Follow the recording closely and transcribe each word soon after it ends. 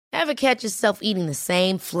Ever catch yourself eating the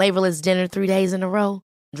same flavorless dinner 3 days in a row?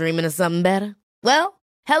 Dreaming of something better? Well,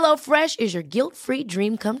 HelloFresh is your guilt-free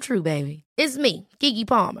dream come true, baby. It's me, Keke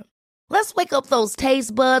Palmer. Let's wake up those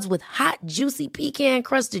taste buds with hot, juicy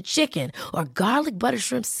pecan-crusted chicken or garlic butter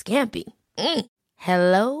shrimp scampi.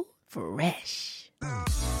 Hello Fresh.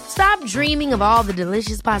 Stop dreaming of all the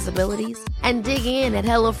delicious possibilities and dig in at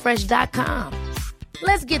HelloFresh.com.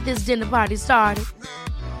 Let's get this dinner party started.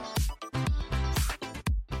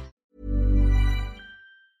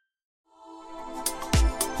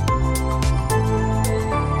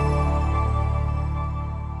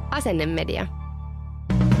 Asennemedia.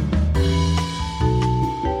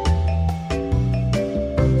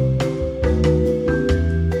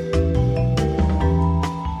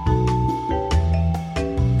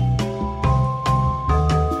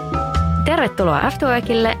 Tervetuloa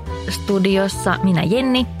Afterworkille, studiossa minä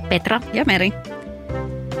Jenni, Petra ja Meri.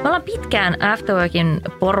 Me ollaan pitkään Afterworkin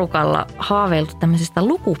porukalla haaveiltu tämmöisestä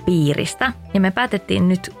lukupiiristä ja me päätettiin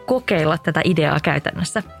nyt kokeilla tätä ideaa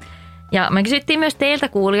käytännössä. Ja me kysyttiin myös teiltä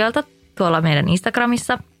kuulijoilta tuolla meidän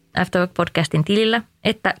Instagramissa Afterwork-podcastin tilillä,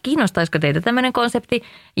 että kiinnostaisiko teitä tämmöinen konsepti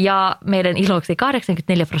ja meidän iloksi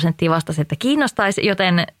 84% vastasi, että kiinnostaisi,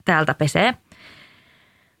 joten täältä pesee.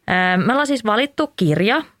 Me ollaan siis valittu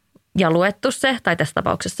kirja ja luettu se, tai tässä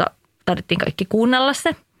tapauksessa taidettiin kaikki kuunnella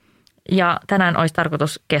se. Ja tänään olisi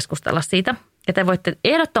tarkoitus keskustella siitä. Ja te voitte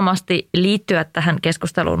ehdottomasti liittyä tähän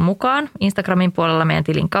keskusteluun mukaan Instagramin puolella meidän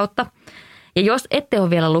tilin kautta. Ja jos ette ole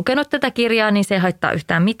vielä lukenut tätä kirjaa, niin se ei haittaa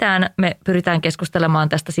yhtään mitään. Me pyritään keskustelemaan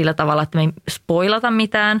tästä sillä tavalla, että me ei spoilata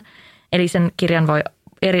mitään. Eli sen kirjan voi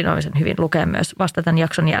erinomaisen hyvin lukea myös vasta tämän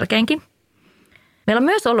jakson jälkeenkin. Meillä on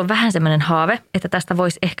myös ollut vähän semmoinen haave, että tästä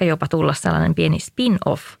voisi ehkä jopa tulla sellainen pieni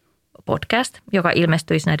spin-off podcast, joka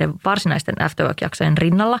ilmestyisi näiden varsinaisten Afterwork-jaksojen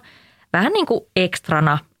rinnalla. Vähän niin kuin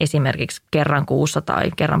ekstrana esimerkiksi kerran kuussa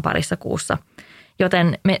tai kerran parissa kuussa.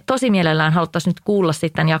 Joten me tosi mielellään haluttaisiin nyt kuulla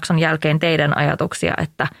sitten jakson jälkeen teidän ajatuksia,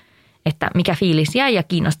 että mikä fiilis jäi ja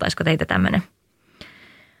kiinnostaisiko teitä tämmöinen.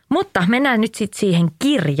 Mutta mennään nyt sitten siihen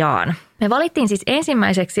kirjaan. Me valittiin siis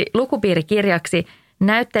ensimmäiseksi lukupiirikirjaksi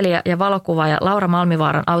näyttelijä ja valokuvaaja Laura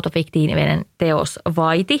Malmivaaran autofiktiivinen teos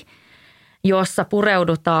Vaiti, jossa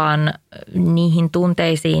pureudutaan niihin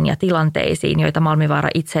tunteisiin ja tilanteisiin, joita Malmivaara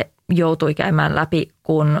itse joutui käymään läpi,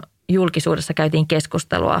 kun julkisuudessa käytiin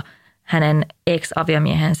keskustelua hänen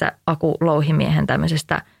ex-aviomiehensä Aku Louhimiehen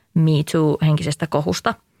tämmöisestä Me Too-henkisestä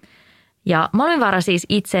kohusta. Ja Malmivaara siis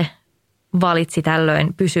itse valitsi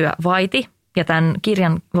tällöin pysyä vaiti, ja tämän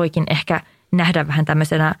kirjan voikin ehkä nähdä vähän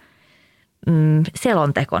tämmöisenä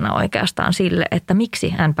selontekona oikeastaan sille, että miksi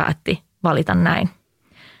hän päätti valita näin.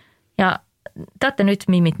 Ja te olette nyt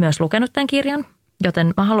mimit myös lukenut tämän kirjan,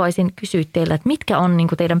 joten mä haluaisin kysyä teiltä, että mitkä on niin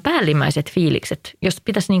kuin teidän päällimmäiset fiilikset, jos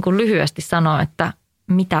pitäisi niin kuin lyhyesti sanoa, että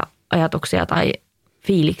mitä ajatuksia tai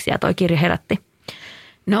fiiliksiä toi kirja herätti?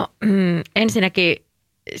 No ensinnäkin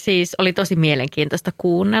siis oli tosi mielenkiintoista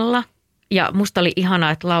kuunnella ja musta oli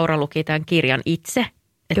ihanaa, että Laura luki tämän kirjan itse.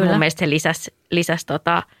 Että mun mielestä se lisäsi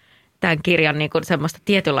tämän kirjan niin kuin semmoista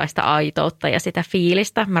tietynlaista aitoutta ja sitä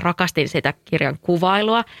fiilistä. Mä rakastin sitä kirjan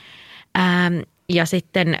kuvailua. Ja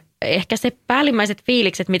sitten ehkä se päällimmäiset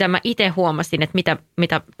fiilikset, mitä mä itse huomasin, että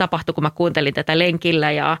mitä tapahtui, kun mä kuuntelin tätä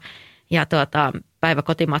lenkillä ja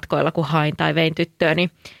päiväkotimatkoilla, kun hain tai vein tyttöä,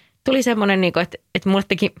 niin tuli semmoinen, että mulle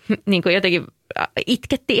teki jotenkin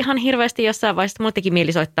itketti ihan hirveästi jossain vaiheessa. Mulle teki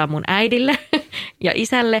mieli soittaa mun äidille ja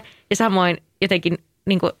isälle ja samoin jotenkin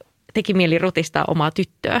teki mieli rutistaa omaa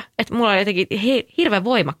tyttöä. Että mulla oli jotenkin hirveän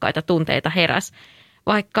voimakkaita tunteita heräs,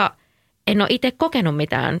 vaikka en ole itse kokenut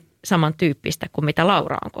mitään samantyyppistä kuin mitä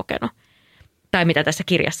Laura on kokenut tai mitä tässä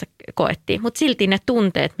kirjassa koettiin. Mutta silti ne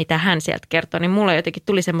tunteet, mitä hän sieltä kertoi, niin mulla jotenkin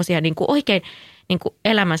tuli semmoisia oikein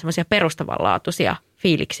elämän semmoisia perustavanlaatuisia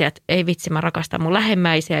fiiliksiä, että ei vitsi, mä rakastan mun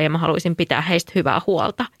lähemmäisiä ja mä haluaisin pitää heistä hyvää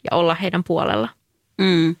huolta ja olla heidän puolella.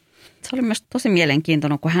 Se oli myös tosi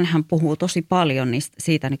mielenkiintoinen, kun hän puhuu tosi paljon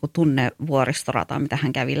siitä tunnevuoristorataa, mitä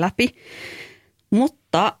hän kävi läpi.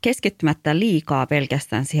 Mutta keskittymättä liikaa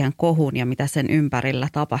pelkästään siihen kohuun ja mitä sen ympärillä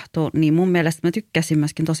tapahtuu, niin mun mielestä mä tykkäsin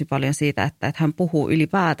myöskin tosi paljon siitä, että hän puhuu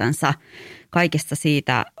ylipäätänsä kaikesta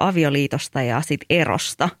siitä avioliitosta ja siitä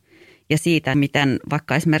erosta ja siitä, miten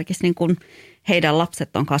vaikka esimerkiksi niin kun heidän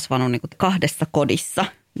lapset on kasvanut niin kun kahdessa kodissa,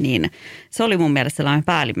 niin se oli mun mielestä sellainen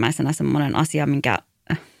päällimmäisenä semmoinen asia,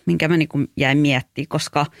 minkä mä niin kun jäin miettimään,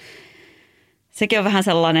 koska sekin on vähän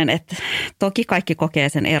sellainen, että toki kaikki kokee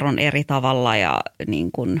sen eron eri tavalla ja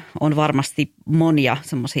niin kuin on varmasti monia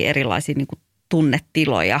semmoisia erilaisia niin kuin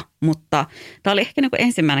tunnetiloja, mutta tämä oli ehkä niin kuin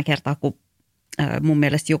ensimmäinen kerta, kun mun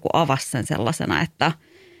mielestä joku avasi sen sellaisena, että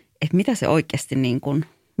mitä se oikeasti niin kuin,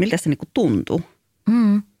 miltä se niin kuin tuntuu.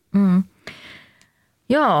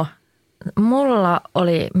 Joo, mulla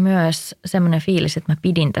oli myös semmoinen fiilis, että mä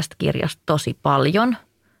pidin tästä kirjasta tosi paljon.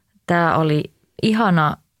 Tämä oli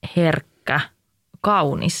ihana, herkkä,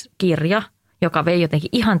 kaunis kirja, joka vei jotenkin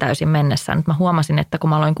ihan täysin mennessään. Nyt mä huomasin, että kun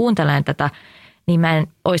mä aloin kuuntelemaan tätä, niin mä en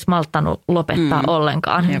olisi malttanut lopettaa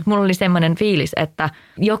ollenkaan. Jep. Mulla oli semmoinen fiilis, että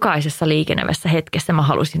jokaisessa liikenevässä hetkessä mä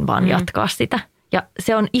halusin vaan jatkaa sitä. Ja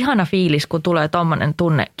se on ihana fiilis, kun tulee tommonen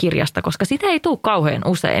tunne kirjasta, koska sitä ei tule kauhean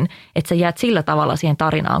usein, että sä jäät sillä tavalla siihen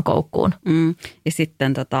tarinaan koukkuun. Ja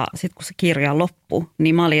sitten kun se kirja loppui,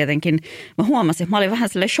 niin mä olin jotenkin, mä huomasin, että mä olin vähän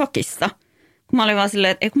silleen shokissa. Kun mä olin vaan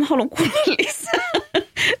silleen, että ei kun mä haluan kuulla lisää.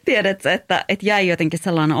 Tiedätkö, että jäi jotenkin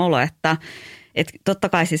sellainen olo, että totta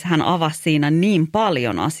kai siis hän avasi siinä niin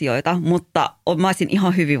paljon asioita, mutta mä olisin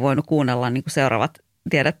ihan hyvin voinut kuunnella niin kuin seuraavat,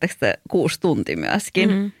 tiedättekö te, 6 tuntia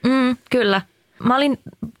myöskin. Kyllä. Mä olin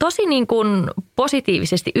tosi niin kuin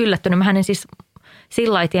positiivisesti yllättynyt. Mähän en siis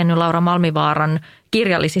sillä lailla tiennyt Laura Malmivaaran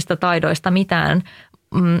kirjallisista taidoista mitään.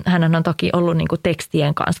 Hän on toki ollut niin kuin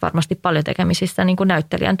tekstien kanssa varmasti paljon tekemisissä niin kuin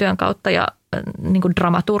näyttelijän työn kautta ja niin kuin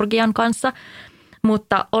dramaturgian kanssa.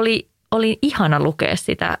 Mutta oli ihana lukea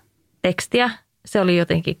sitä tekstiä. Se oli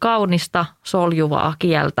jotenkin kaunista, soljuvaa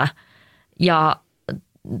kieltä ja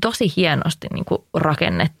tosi hienosti niin kuin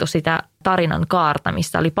rakennettu sitä tarinan kaarta,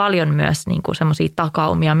 missä oli paljon myös niin kuin semmoisia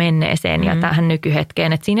takaumia menneeseen ja tähän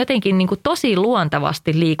nykyhetkeen. Että siinä jotenkin niin kuin tosi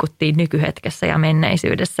luontevasti liikuttiin nykyhetkessä ja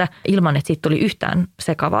menneisyydessä ilman, että siitä tuli yhtään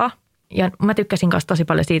sekavaa. Ja mä tykkäsin kanssa tosi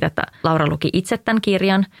paljon siitä, että Laura luki itse tämän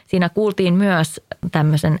kirjan. Siinä kuultiin myös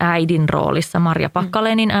tämmöisen äidin roolissa Marja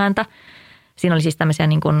Pakkalenin ääntä. Siinä oli siis tämmöisiä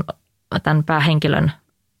niin kuin tämän päähenkilön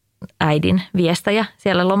äidin viestäjä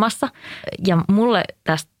siellä lomassa. Ja mulle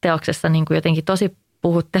tästä teoksessa niin kuin jotenkin tosi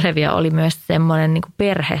puhuttelevia oli myös semmoinen niin kuin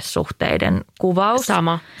perhesuhteiden kuvaus.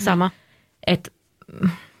 Sama. Että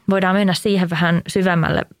voidaan mennä siihen vähän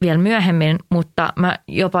syvemmälle vielä myöhemmin, mutta mä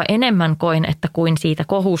jopa enemmän koin, että kuin siitä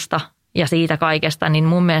kohusta ja siitä kaikesta, niin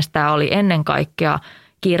mun mielestä tämä oli ennen kaikkea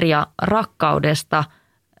kirja rakkaudesta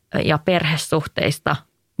ja perhesuhteista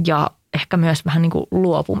ja ehkä myös vähän niin kuin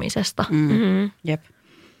luopumisesta. Jep.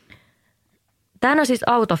 Tämä on siis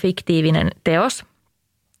autofiktiivinen teos,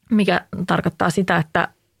 mikä tarkoittaa sitä, että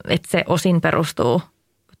se osin perustuu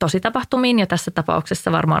tositapahtumiin ja tässä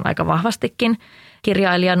tapauksessa varmaan aika vahvastikin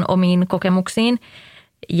kirjailijan omiin kokemuksiin.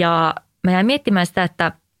 Ja mä jäin miettimään sitä,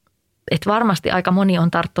 että varmasti aika moni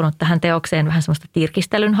on tarttunut tähän teokseen vähän semmoista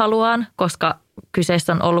tirkistelyn haluaan, koska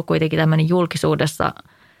kyseessä on ollut kuitenkin tämmöinen julkisuudessa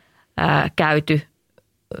käyty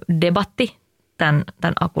debatti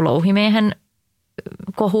tämän Aku Louhimiehen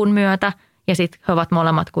kohun myötä. Ja sitten he ovat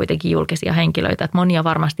molemmat kuitenkin julkisia henkilöitä, että monia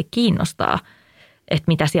varmasti kiinnostaa, että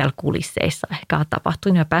mitä siellä kulisseissa ehkä on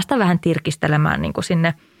tapahtunut. Ja päästään vähän tirkistelemään niin kuin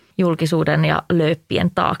sinne julkisuuden ja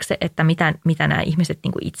lööppien taakse, että mitä nämä ihmiset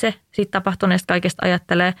niin kuin itse siitä tapahtuneesta kaikesta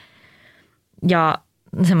ajattelee. Ja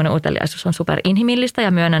semmoinen uteliaisuus on superinhimillistä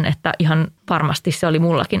ja myönnän, että ihan varmasti se oli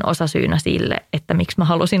mullakin osasyynä sille, että miksi mä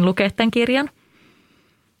halusin lukea tämän kirjan.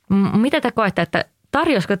 Mitä te koette, että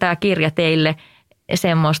tarjosiko tämä kirja teille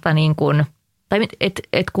semmoista niin kuin, tai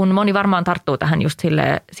kun moni varmaan tarttuu tähän just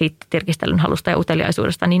siitä tirkistelyn halusta ja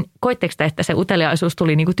uteliaisuudesta, niin koitteko te, että se uteliaisuus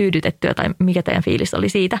tuli niin kuin tyydytettyä tai mikä teidän fiilis oli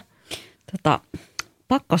siitä?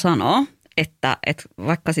 Pakko sanoa, että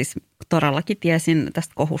vaikka siis todellakin tiesin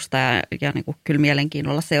tästä kohusta ja niin kuin kyllä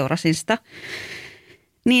mielenkiinnolla seurasin sitä,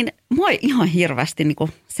 niin mua ei ihan hirveästi niin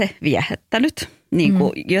kuin se viehättänyt. Niin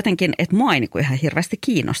kuin jotenkin, että mua ei niin kuin ihan hirveästi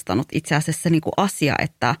kiinnostanut itse asiassa se niin kuin asia,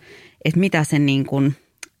 että mitä sen niin kuin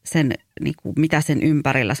mitä sen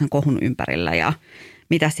ympärillä, sen kohun ympärillä ja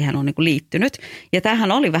mitä siihen on niin kuin liittynyt. Ja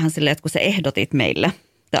tämähän oli vähän silleen, että kun sä ehdotit meille,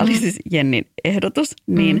 tämä oli siis Jennin ehdotus,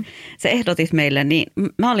 niin sä ehdotit meille, niin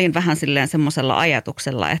mä olin vähän silleen semmoisella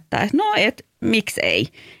ajatuksella, että miksi ei.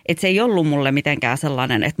 Että se ei ollut mulle mitenkään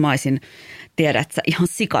sellainen, että mä olisin, tiedätkö, ihan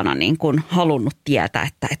sikana niin kuin halunnut tietää,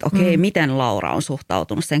 että okei, miten Laura on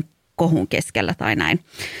suhtautunut sen kohun keskellä tai näin.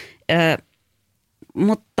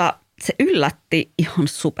 Mutta se yllätti ihan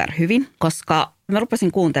superhyvin, koska mä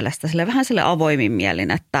rupesin kuuntelemaan sitä sille vähän sille avoimin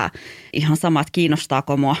mielin, että ihan sama, että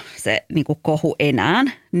kiinnostaako mua se niin kuin kohu enää,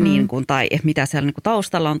 niin kuin, tai mitä siellä niin kuin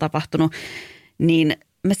taustalla on tapahtunut, niin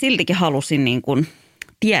mä siltikin halusin niin kuin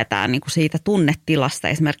tietää niin kuin siitä tunnetilasta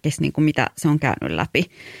esimerkiksi, niin kuin mitä se on käynyt läpi.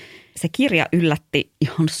 Se kirja yllätti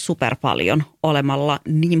ihan super paljon olemalla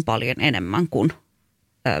niin paljon enemmän kuin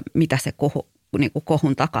mitä se niin kuin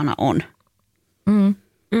kohun takana on.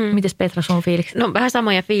 Mites Petra sun fiiliksi? No vähän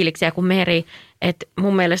samoja fiiliksiä kuin Meri, että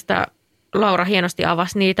mun mielestä Laura hienosti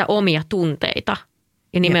avasi niitä omia tunteita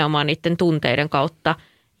ja nimenomaan niiden tunteiden kautta.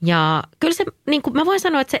 Ja kyllä se, niin kuin mä voin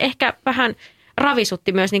sanoa, että se ehkä vähän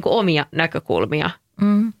ravisutti myös niin kuin omia näkökulmia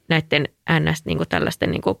näiden NS niin kuin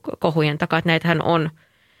tällaisten niin kuin kohujen takaa, että näitähän on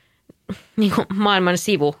niin kuin maailman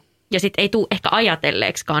sivu. Ja sitten ei tule ehkä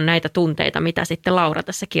ajatelleeksikaan näitä tunteita, mitä sitten Laura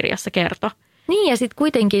tässä kirjassa kertoo. Niin ja sitten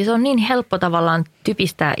kuitenkin se on niin helppo tavallaan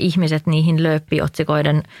typistää ihmiset niihin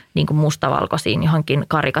lööppiotsikoiden niin kuin mustavalkoisiin johonkin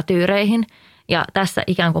karikatyyreihin. Ja tässä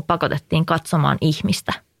ikään kuin pakotettiin katsomaan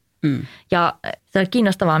ihmistä. Ja se on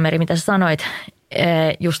kiinnostavaa, Meri, mitä sä sanoit,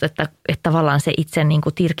 just että tavallaan se itse niin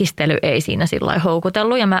kuin tirkistely ei siinä sillä lailla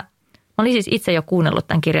houkutellut. Ja mä olin siis itse jo kuunnellut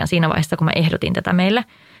tämän kirjan siinä vaiheessa, kun mä ehdotin tätä meille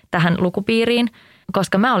tähän lukupiiriin,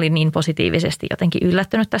 koska mä olin niin positiivisesti jotenkin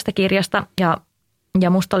yllättynyt tästä kirjasta. Ja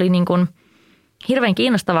musta oli niin kuin hirveän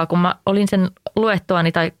kiinnostavaa, kun mä olin sen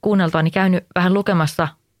luettuani tai kuunneltuani käynyt vähän lukemassa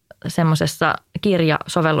semmoisessa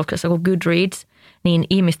kirjasovelluksessa kuin Goodreads, niin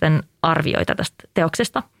ihmisten arvioita tästä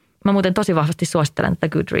teoksesta. Mä muuten tosi vahvasti suosittelen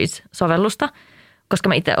tätä Goodreads-sovellusta, koska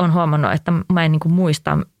mä itse olen huomannut, että mä en niin kuin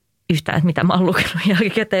muista yhtään, että mitä mä oon lukenut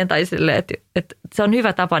jälkikäteen. Tai silleen, että se on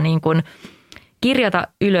hyvä tapa niin kuin kirjata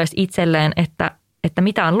ylös itselleen, että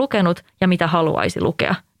mitä on lukenut ja mitä haluaisi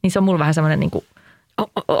lukea. Niin se on mulla vähän semmoinen niin kuin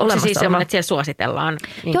onko se siis semmoinen, että siellä suositellaan?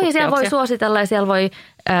 Niin joo, ja siellä voi suositella ja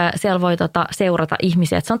siellä voi seurata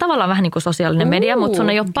ihmisiä. Et se on tavallaan vähän niin kuin sosiaalinen media, mutta sun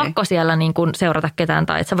ei ole pakko siellä niin kuin seurata ketään.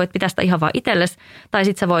 Tai että sä voit pitää sitä ihan vaan itsellesi. Tai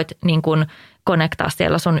sitten sä voit niin kuin connectaa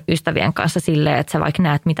siellä sun ystävien kanssa silleen, että sä vaikka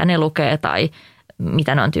näet, mitä ne lukee tai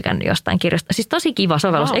mitä ne on tykännyt jostain kirjasta. Siis tosi kiva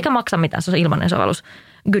sovellus, eikä maksa mitään, se on ilmainen sovellus,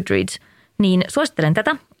 Goodreads. Niin suosittelen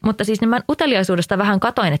tätä, mutta siis mä uteliaisuudesta vähän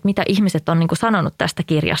katoin, että mitä ihmiset on niin kuin sanonut tästä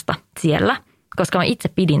kirjasta siellä. Koska mä itse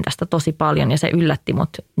pidin tästä tosi paljon ja se yllätti mut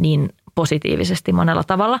niin positiivisesti monella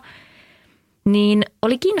tavalla. Niin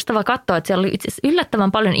oli kiinnostava katsoa, että siellä oli itse asiassa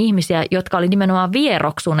yllättävän paljon ihmisiä, jotka oli nimenomaan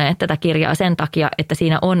vieroksuneet tätä kirjaa sen takia, että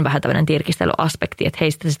siinä on vähän tämmöinen tirkistelyaspekti, että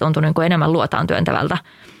heistä se tuntuu niin kuin enemmän luotaan työntävältä.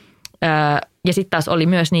 Ja sitten taas oli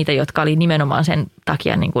myös niitä, jotka oli nimenomaan sen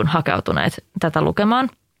takia niin kuin hakeutuneet tätä lukemaan.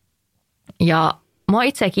 Ja mua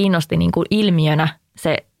itse kiinnosti niin kuin ilmiönä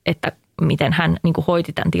se, että miten hän niin kuin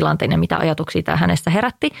hoiti tämän tilanteen ja mitä ajatuksia tämä hänessä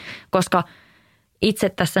herätti, koska itse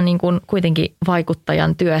tässä niin kuin kuitenkin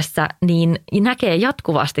vaikuttajan työssä niin näkee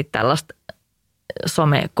jatkuvasti tällaista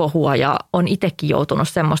somekohua ja on itsekin joutunut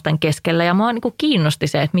semmoisten keskelle ja mua niin kuin kiinnosti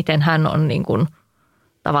se, että miten hän on niin kuin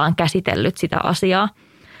tavallaan käsitellyt sitä asiaa.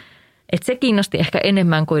 Että se kiinnosti ehkä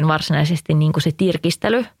enemmän kuin varsinaisesti niin kuin se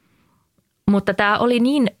tirkistely, mutta tämä oli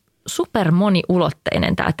niin super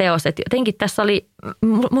moniulotteinen tämä teos, että jotenkin tässä oli,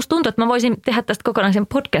 musta tuntuu, että mä voisin tehdä tästä kokonaisen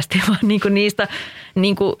podcastin vaan niin kuin niistä,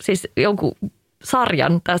 niin kuin siis jonkun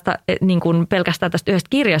sarjan tästä niin kuin pelkästään tästä yhdestä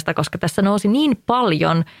kirjasta, koska tässä nousi niin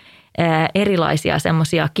paljon erilaisia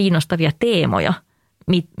semmoisia kiinnostavia teemoja,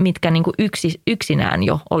 mitkä niin kuin yksinään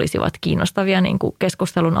jo olisivat kiinnostavia niin kuin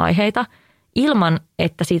keskustelun aiheita, ilman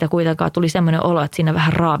että siitä kuitenkaan tuli semmoinen olo, että siinä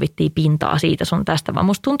vähän raavittiin pintaa siitä sun tästä, vaan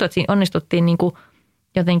musta tuntuu, että siinä onnistuttiin niin kuin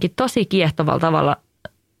jotenkin tosi kiehtovalla tavalla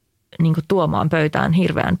niin kuin tuomaan pöytään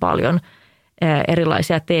hirveän paljon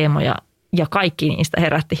erilaisia teemoja ja kaikki niistä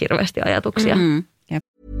herätti hirveästi ajatuksia. Mm-hmm. Yep.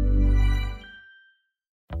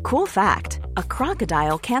 Cool fact, a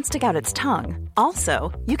crocodile can't stick out its tongue.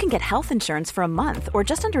 Also, you can get health insurance for a month or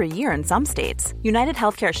just under a year in some states. United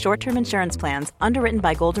Healthcare short-term insurance plans, underwritten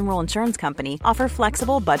by Golden Rule Insurance Company, offer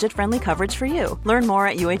flexible, budget-friendly coverage for you. Learn more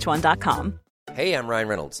at uh1.com. Hey, I'm Ryan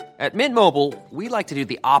Reynolds. At Mint Mobile, we like to do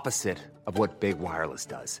the opposite of what Big Wireless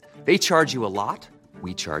does. They charge you a lot,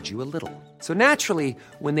 we charge you a little. So naturally,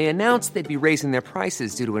 when they announced they'd be raising their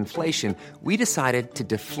prices due to inflation, we decided to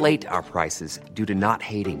deflate our prices due to not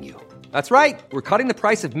hating you. That's right. We're cutting the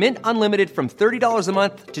price of Mint Unlimited from $30 a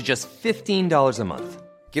month to just $15 a month.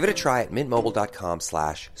 Give it a try at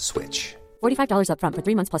mintmobile.com/switch. $45 up front for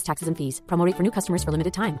 3 months plus taxes and fees. Promo rate for new customers for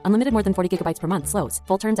limited time. Unlimited more than 40 gigabytes per month. Slows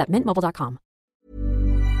full terms at mintmobile.com.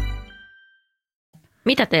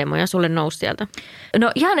 Mitä teemoja sulle nousi sieltä?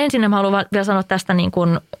 No ihan ensin mä haluan vielä sanoa tästä niin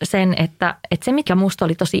kuin sen, että se mikä musta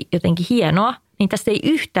oli tosi jotenkin hienoa, niin tässä ei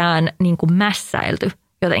yhtään niin kuin mässäilty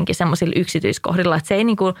jotenkin semmoisilla yksityiskohdilla. Että se ei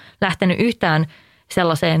niin kuin lähtenyt yhtään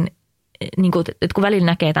sellaiseen, niin kuin, että kun välillä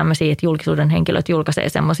näkee tämmöisiä, että julkisuuden henkilöt julkaisee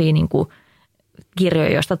semmoisia niin kuin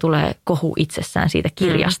kirjoja, joista tulee kohu itsessään siitä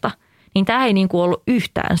kirjasta. Niin tämä ei niin kuin ollut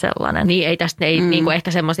yhtään sellainen. Niin ei tästä niin kuin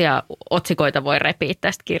ehkä semmoisia otsikoita voi repiä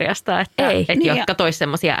tästä kirjasta, että, ei. Että niin, jotka toisi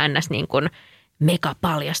semmoisia ns. Niin kuin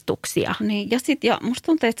megapaljastuksia. Niin ja musta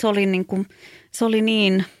tuntuu, että se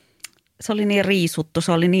oli niin riisuttu,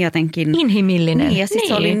 se oli niin jotenkin inhimillinen. Niin, ja sitten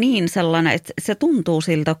se oli niin sellainen, että se tuntuu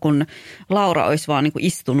siltä, kun Laura olisi vaan niin kuin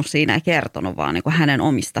istunut siinä ja kertonut vaan niin kuin hänen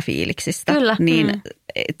omista fiiliksistä. Kyllä. Niin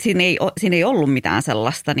siinä ei ollut mitään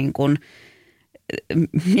sellaista niin kuin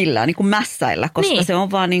millään niin kuin mässäillä, koska se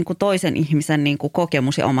on vaan niin kuin toisen ihmisen niin kuin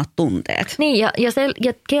kokemus ja omat tunteet. Niin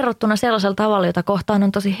ja kerrottuna sellaisella tavalla, jota kohtaan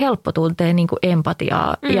on tosi helppo tuntea niin kuin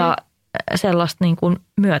empatiaa ja sellaista niin kuin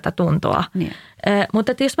myötätuntoa. Niin.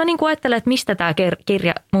 Mutta jos mä niin kuin ajattelen, että mistä tämä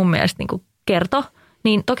kirja mun mielestä niin kuin kertoi,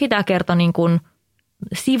 niin toki tämä kertoi niin kuin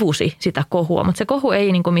sivusi sitä kohua, mutta se kohu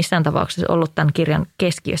ei niin kuin missään tapauksessa ollut tämän kirjan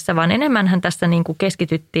keskiössä, vaan enemmänhän tässä niin kuin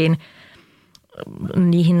keskityttiin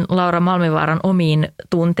niihin Laura Malmivaaran omiin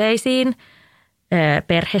tunteisiin,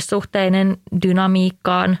 perhesuhteiden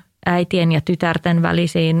dynamiikkaan, äitien ja tytärten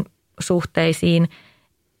välisiin suhteisiin,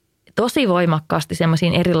 tosi voimakkaasti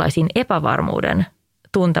semmoisiin erilaisiin epävarmuuden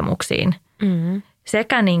tuntemuksiin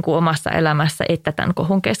sekä niin kuin omassa elämässä että tämän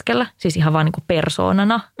kohun keskellä, siis ihan vaan niin kuin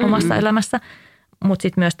persoonana omassa elämässä, mutta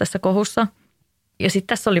sitten myös tässä kohussa. Ja sitten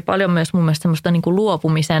tässä oli paljon myös mun mielestä semmoista niin kuin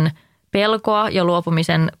luopumisen pelkoa ja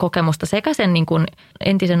luopumisen kokemusta sekä sen niin kuin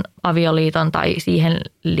entisen avioliiton tai siihen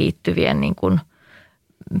liittyvien niin kuin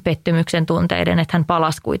pettymyksen tunteiden, että hän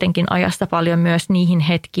palasi kuitenkin ajassa paljon myös niihin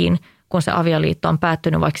hetkiin, kun se avioliitto on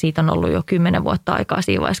päättynyt, vaikka siitä on ollut jo 10 vuotta aikaa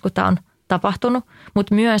siinä vaiheessa, kun tämä on tapahtunut.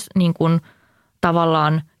 Mutta myös niin kuin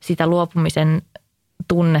tavallaan sitä luopumisen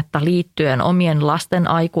tunnetta liittyen omien lasten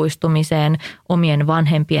aikuistumiseen, omien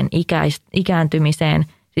vanhempien ikääntymiseen,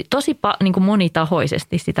 tosi niin kuin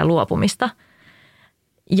monitahoisesti sitä luopumista.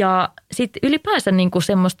 Ja sitten ylipäänsä niin kuin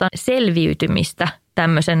semmoista selviytymistä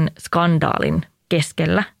tämmöisen skandaalin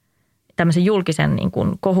keskellä, tämmöisen julkisen niin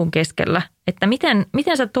kuin kohun keskellä, että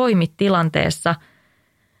miten sä toimit tilanteessa,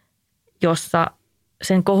 jossa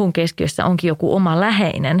sen kohun keskiössä onkin joku oma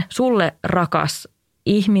läheinen, sulle rakas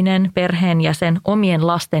ihminen, perheenjäsen, omien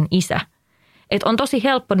lasten isä. Että on tosi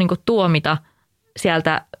helppo niin kuin tuomita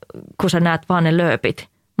sieltä, kun sä näet vaan ne lööpit.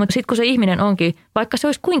 Mutta sitten kun se ihminen onkin, vaikka se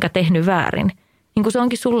olisi kuinka tehnyt väärin, niin kun se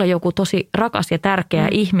onkin sulle joku tosi rakas ja tärkeä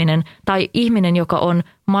ihminen tai ihminen, joka on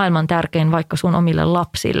maailman tärkein vaikka sun omille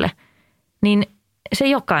lapsille, niin se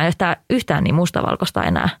ei olekaan yhtään niin mustavalkoista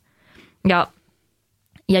enää.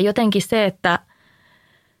 Ja jotenkin se, että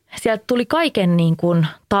sieltä tuli kaiken niin kuin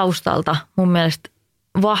taustalta mun mielestä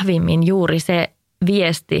vahvimmin juuri se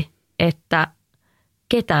viesti, että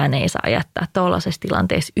ketään ei saa jättää tuollaisessa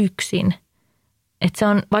tilanteessa yksin. Että se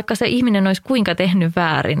on, vaikka se ihminen olisi kuinka tehnyt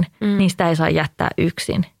väärin, niin sitä ei saa jättää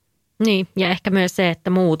yksin. Niin, ja ehkä myös se, että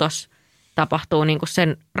muutos tapahtuu niin kuin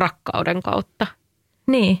sen rakkauden kautta.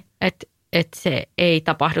 Niin. Että se ei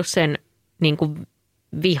tapahdu sen niin kuin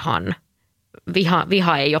vihan.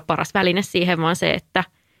 Viha ei ole paras väline siihen, vaan se, että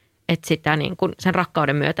sitä niin kuin sen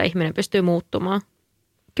rakkauden myötä ihminen pystyy muuttumaan.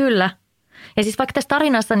 Kyllä. Ja siis vaikka tässä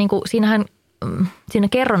tarinassa, niin kuin siinä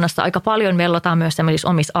kerronnassa aika paljon vellotaan myös semmoisissa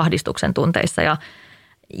omissa ahdistuksen tunteissa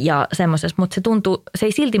ja semmoisessa, mutta se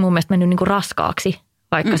ei silti mun mielestä mennyt niin kuin raskaaksi,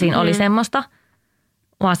 vaikka siinä oli semmoista,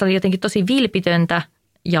 vaan se oli jotenkin tosi vilpitöntä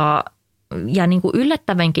ja niin kuin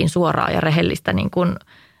yllättävänkin suoraa ja rehellistä niin kuin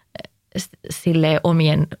silleen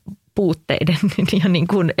omien puutteiden ja niin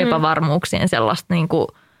kuin epävarmuuksien sellaista niin kuin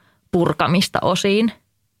purkamista osiin.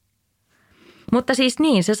 Mutta siis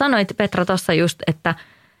niin, sä sanoit Petra tuossa just, että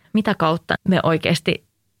mitä kautta me oikeasti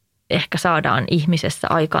ehkä saadaan ihmisessä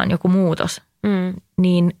aikaan joku muutos.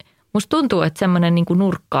 Niin musta tuntuu, että semmoinen niin kuin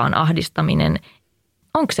nurkkaan ahdistaminen,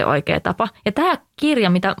 onko se oikea tapa? Ja tämä kirja,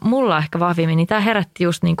 mitä mulla ehkä vahvimmin, niin tämä herätti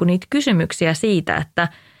just niin kuin niitä kysymyksiä siitä, että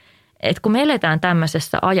kun me eletään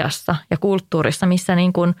tämmöisessä ajassa ja kulttuurissa, missä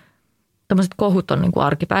niin kuin tämmöiset kohut on niin kuin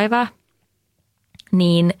arkipäivää,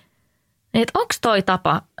 niin että onko toi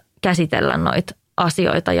tapa käsitellä noita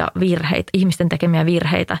asioita ja virheitä, ihmisten tekemiä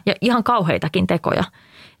virheitä ja ihan kauheitakin tekoja,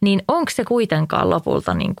 niin onko se kuitenkaan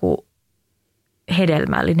lopulta niin kuin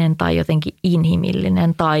hedelmällinen tai jotenkin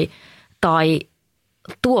inhimillinen tai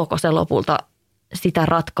tuoko se lopulta sitä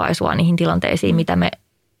ratkaisua niihin tilanteisiin,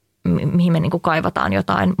 mihin me niin kuin kaivataan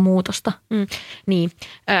jotain muutosta. Niin,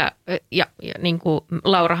 ja niin kuin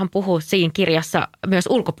Laurahan puhuu siinä kirjassa myös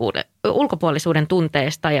ulkopuolisuuden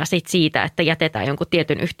tunteesta ja sit siitä, että jätetään jonkun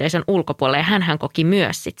tietyn yhteisön ulkopuolelle. Ja hänhän koki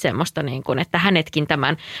myös sit semmoista, niin kuin, että hänetkin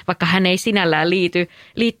tämän, vaikka hän ei sinällään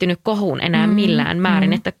liittynyt kohuun enää millään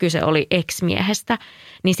määrin, että kyse oli ex-miehestä,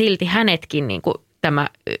 niin silti hänetkin niin kuin tämä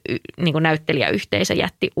niin kuin näyttelijäyhteisö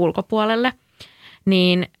jätti ulkopuolelle.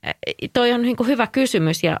 Niin toi on niin kuin hyvä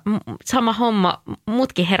kysymys ja sama homma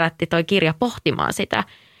mutkin herätti toi kirja pohtimaan sitä,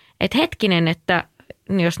 että hetkinen, että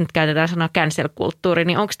jos nyt käytetään sanaa cancel-kulttuuri,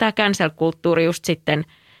 niin onko tämä cancel-kulttuuri just sitten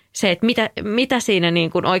se, että mitä siinä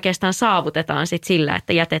niin kuin oikeastaan saavutetaan sit sillä,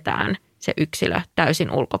 että jätetään se yksilö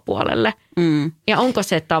täysin ulkopuolelle. Ja onko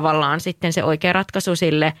se tavallaan sitten se oikea ratkaisu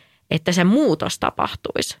sille, että se muutos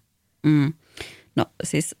tapahtuisi? No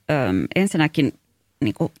siis ensinnäkin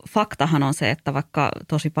niin kuin faktahan on se, että vaikka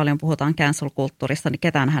tosi paljon puhutaan cancel-kulttuurista, niin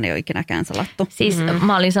ketään hän ei ole ikinä cancelattu. Siis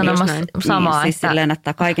mä olin sanomassa samaa. Niin, siis silleen,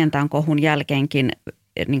 että kaiken tämän kohun jälkeenkin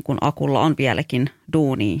niin kuin Akulla on vieläkin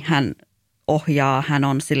duuni. Hän ohjaa, hän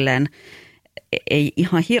on silleen, ei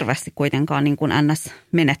ihan hirveästi kuitenkaan niin kuin NS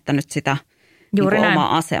menettänyt sitä niin kuin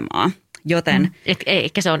omaa asemaa. Joten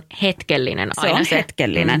eikä se on hetkellinen aina. Se on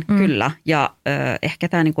hetkellinen, kyllä. Ja ehkä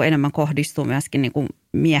tämä niin kuin enemmän kohdistuu myöskin, niin kuin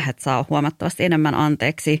miehet saa huomattavasti enemmän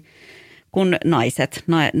anteeksi kuin naiset.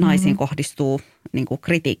 Naisiin kohdistuu niin kuin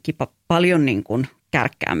kritiikki paljon niin kuin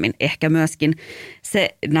kärkkäämmin. Ehkä myöskin se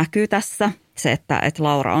näkyy tässä, se, että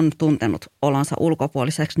Laura on tuntenut olonsa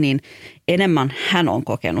ulkopuoliseksi, niin enemmän hän on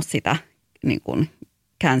kokenut sitä niin kuin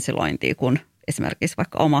cancelointia kuin esimerkiksi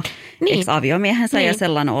vaikka oma ex-aviomiehensä ja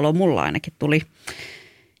sellainen olo mulla ainakin tuli.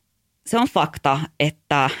 Se on fakta,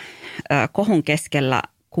 että kohun keskellä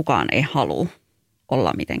kukaan ei halua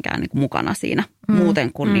olla mitenkään niin kuin mukana siinä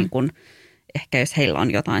muuten kuin, niin kuin ehkä jos heillä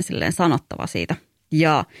on jotain silleen sanottava siitä.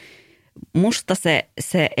 Ja musta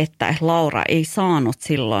se, että Laura ei saanut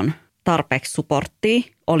silloin tarpeeksi supporttia,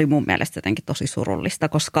 oli mun mielestä jotenkin tosi surullista,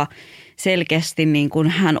 koska selkeästi niin kuin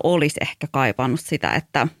hän olisi ehkä kaipannut sitä,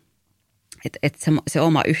 että se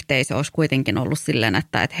oma yhteisö olisi kuitenkin ollut silleen,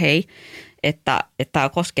 että hei, että tämä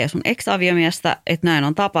koskee sun ex-aviomiestä, että näin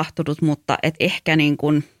on tapahtunut, mutta että ehkä niin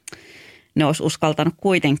kuin ne olisi uskaltanut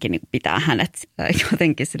kuitenkin niin pitää hänet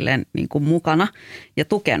jotenkin silleen niin kuin mukana ja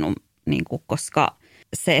tukenut, niin kuin, koska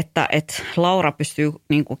se, että Laura pystyy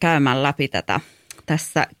niin kuin käymään läpi tätä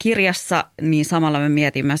tässä kirjassa, niin samalla me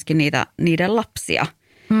mietin myöskin niiden lapsia.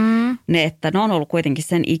 Ne, että ne on ollut kuitenkin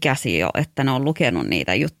sen ikäisiä jo, että ne on lukenut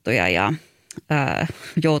niitä juttuja ja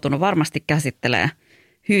joutunut varmasti käsittelemään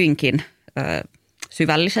hyvinkin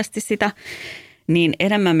syvällisesti sitä, niin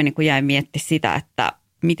enemmän me niin kuin jäi miettimään sitä, että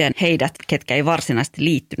miten heidät, ketkä ei varsinaisesti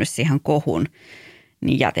liittynyt siihen kohuun,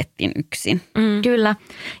 niin jätettiin yksin. Kyllä.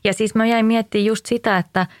 Ja siis mä jäin miettimään just sitä,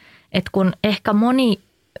 että kun ehkä moni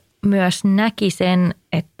myös näki sen,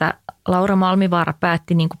 että Laura Malmivaara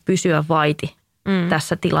päätti niin kuin pysyä vaiti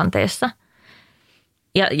tässä tilanteessa.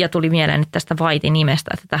 Ja tuli mieleen nyt tästä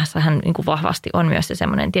vaiti-nimestä, että tässähän niin kuin vahvasti on myös se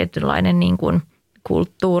semmoinen tietynlainen niin kuin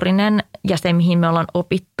kulttuurinen ja se, mihin me ollaan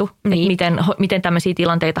opittu, niin. Että miten tämmöisiä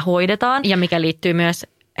tilanteita hoidetaan. Ja mikä liittyy myös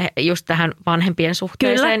just tähän vanhempien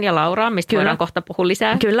suhteeseen Kyllä. ja Lauraan, mistä voidaan kohta puhua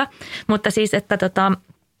lisää. Kyllä, mutta siis, että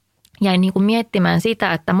jäin niin kuin miettimään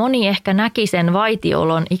sitä, että moni ehkä näki sen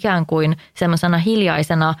vaitiolon ikään kuin semmoisena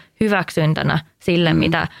hiljaisena hyväksyntänä sille,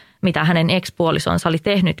 mitä hänen ex-puolisonsa oli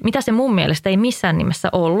tehnyt. Mitä se mun mielestä ei missään nimessä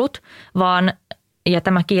ollut, vaan, ja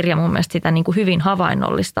tämä kirja mun mielestä sitä niin kuin hyvin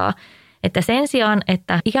havainnollistaa, että sen sijaan,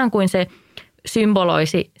 että ikään kuin se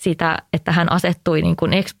symboloisi sitä, että hän asettui niin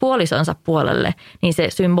kuin ex-puolisonsa puolelle, niin se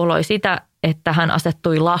symboloi sitä, että hän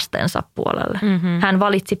asettui lastensa puolelle. Hän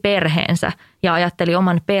valitsi perheensä ja ajatteli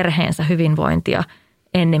oman perheensä hyvinvointia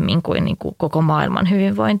ennemmin kuin, niin kuin koko maailman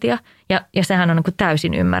hyvinvointia. Ja sehän on niin kuin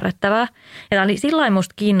täysin ymmärrettävää. Ja tämä oli sillä lailla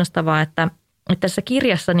musta kiinnostavaa, että tässä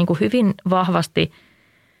kirjassa niin kuin hyvin vahvasti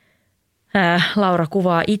Laura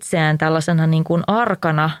kuvaa itseään tällaisena niin kuin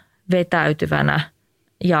arkana, vetäytyvänä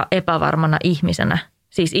ja epävarmana ihmisenä.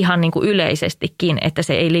 Siis ihan niin kuin yleisestikin, että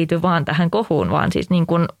se ei liity vaan tähän kohuun, vaan siis niin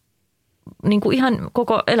kuin ihan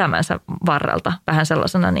koko elämänsä varrelta vähän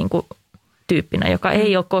sellaisena niin kuin tyyppinä, joka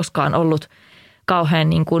ei ole koskaan ollut kauhean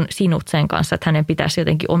niin kuin sinut sen kanssa, että hänen pitäisi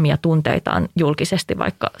jotenkin omia tunteitaan julkisesti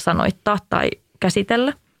vaikka sanoittaa tai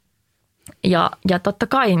käsitellä. Ja totta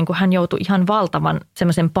kai niin kuin hän joutui ihan valtavan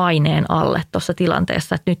semmoisen paineen alle tuossa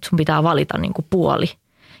tilanteessa, että nyt sun pitää valita niin kuin puoli.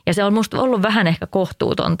 Ja se on musta ollut vähän ehkä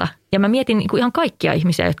kohtuutonta. Ja mä mietin niin kuin ihan kaikkia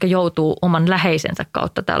ihmisiä, jotka joutuu oman läheisensä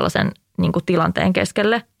kautta tällaisen niin kuin tilanteen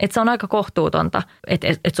keskelle. Että se on aika kohtuutonta, että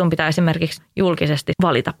sun pitää esimerkiksi julkisesti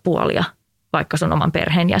valita puolia vaikka sun oman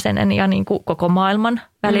perheenjäsenen ja niin kuin koko maailman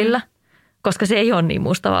välillä. Koska se ei ole niin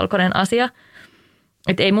mustavalkoinen asia.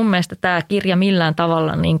 Että ei mun mielestä tämä kirja millään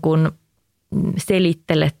tavalla niin kuin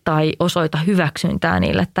selittele tai osoita hyväksyntää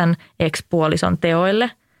niille tämän ex-puolison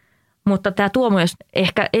teoille. Mutta tämä tuo myös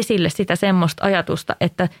ehkä esille sitä semmoista ajatusta,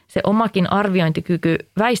 että se omakin arviointikyky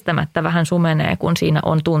väistämättä vähän sumenee, kun siinä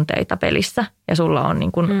on tunteita pelissä ja sulla on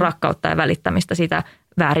niin kuin rakkautta ja välittämistä sitä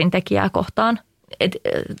väärintekijää kohtaan. Et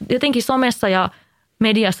jotenkin somessa ja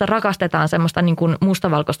mediassa rakastetaan semmoista niin kuin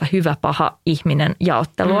mustavalkoista hyvä-paha ihminen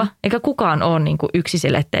jaottelua, eikä kukaan ole niin kuin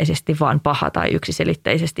yksiselitteisesti vaan paha tai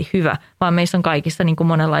yksiselitteisesti hyvä, vaan meissä on kaikissa niin kuin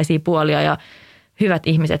monenlaisia puolia ja hyvät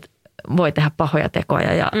ihmiset voi tehdä pahoja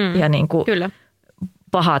tekoja ja niin kuin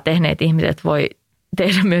pahaa tehneet ihmiset voi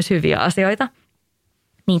tehdä myös hyviä asioita.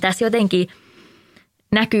 Niin tässä jotenkin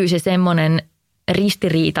näkyy se semmoinen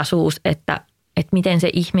ristiriitaisuus, että miten se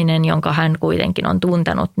ihminen, jonka hän kuitenkin on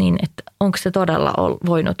tuntenut, niin että onko se todella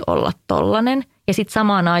voinut olla tollainen. Ja sitten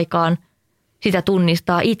samaan aikaan sitä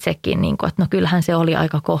tunnistaa itsekin, niin kuin, että no kyllähän se oli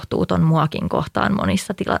aika kohtuuton muakin kohtaan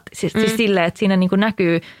monissa tilanteissa. Siis silleen, että siinä niin kuin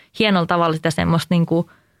näkyy hienolla tavalla sitä semmoista niin kuin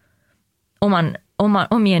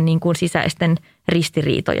omien niin kuin sisäisten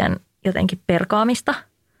ristiriitojen jotenkin perkaamista.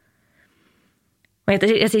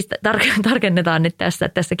 Ja siis tarkennetaan nyt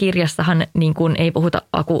tässä kirjassahan niin kuin ei puhuta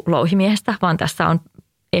Aku-louhimiehestä, vaan tässä on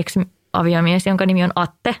ex-aviomies, jonka nimi on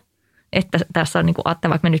Atte. Että tässä on niin kuin Atte,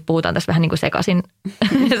 vaikka me nyt puhutaan tässä vähän niin kuin sekaisin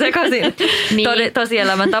niin.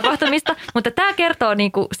 Tosielämän tapahtumista. Mutta tämä kertoo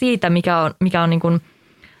niin kuin siitä, mikä on niin kuin,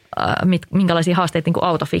 minkälaisia haasteita niin kuin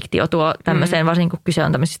autofiktio tuo tämmöiseen, varsinkin kun kyse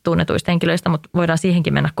on tämmöisistä tunnetuista henkilöistä, mutta voidaan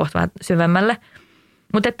siihenkin mennä kohta vähän syvemmälle.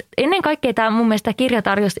 Mutta ennen kaikkea tämä mun mielestä kirja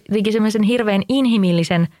tarjosi semmoisen hirveän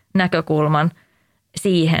inhimillisen näkökulman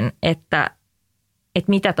siihen, että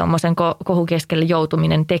mitä tuommoisen kohun keskelle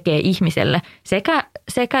joutuminen tekee ihmiselle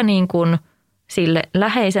sekä niin kuin sille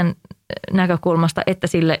läheisen näkökulmasta että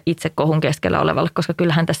sille itse kohun keskellä olevalle, koska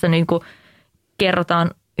kyllähän tässä niin kuin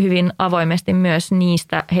kerrotaan hyvin avoimesti myös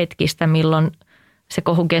niistä hetkistä, milloin se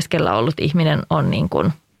kohun keskellä ollut ihminen on niin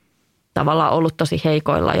kuin tavallaan ollut tosi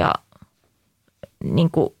heikoilla ja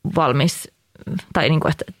niin kuin valmis tai niin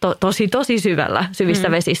kuin, että tosi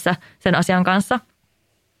syvissä vesissä sen asian kanssa.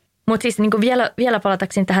 Mutta siis niin kuin vielä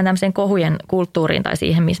palatakseni tähän tämmöiseen kohujen kulttuuriin tai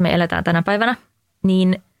siihen, missä me eletään tänä päivänä, niin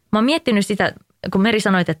mä oon miettinyt sitä, kun Meri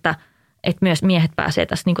sanoit, että myös miehet pääsee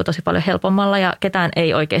tässä niin kuin tosi paljon helpommalla ja ketään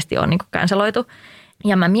ei oikeasti ole niin kuin canceloitu.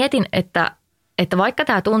 Ja mä mietin, että vaikka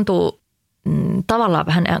tämä tuntuu tavallaan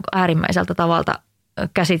vähän äärimmäiseltä tavalta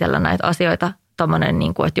käsitellä näitä asioita, tommoinen,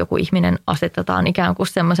 niin kuin, että joku ihminen asetetaan ikään kuin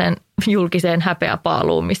semmoiseen julkiseen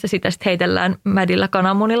häpeäpaaluun, missä sitä sitten heitellään mädillä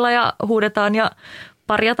kananmunilla ja huudetaan ja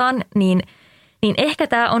parjataan, niin ehkä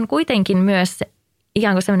tämä on kuitenkin myös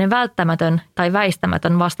ikään kuin semmoinen välttämätön tai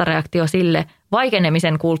väistämätön vastareaktio sille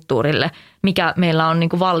vaikenemisen kulttuurille, mikä meillä on niin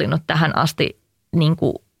kuin vallinnut tähän asti niin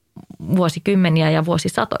kuin vuosikymmeniä ja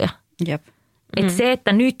vuosisatoja. Jep. Et se,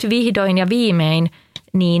 että nyt vihdoin ja viimein,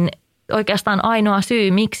 niin oikeastaan ainoa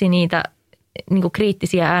syy, miksi niitä niin kuin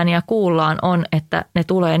kriittisiä ääniä kuullaan, on, että ne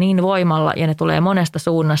tulee niin voimalla ja ne tulee monesta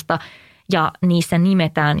suunnasta ja niissä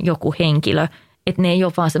nimetään joku henkilö, että ne ei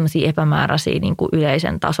ole vaan semmoisia epämääräisiä niin kuin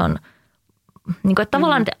yleisen tason. Niin kuin, että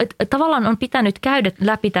tavallaan on pitänyt käydä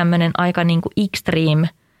läpi tämmöinen aika niin kuin extreme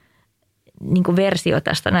niin kuin versio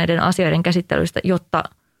tästä näiden asioiden käsittelystä,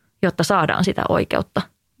 jotta saadaan sitä oikeutta.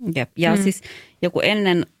 Jep. Ja siis joku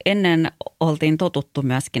ennen oltiin totuttu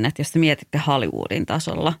myöskin, että jos te mietitte Hollywoodin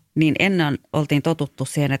tasolla, niin ennen oltiin totuttu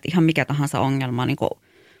siihen, että ihan mikä tahansa ongelma niin kuin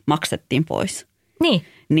maksettiin pois.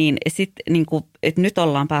 Niin sitten niin kuin, että nyt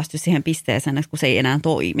ollaan päästy siihen pisteeseen, että kun se ei enää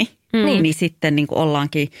toimi, niin sitten niin kuin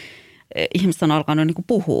ollaankin, ihmiset on alkanut niin kuin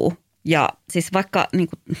puhua. Ja siis vaikka niin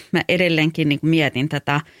kuin mä edelleenkin niin kuin mietin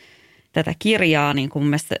tätä kirjaa, niin kuin mun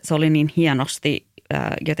mielestä se oli niin hienosti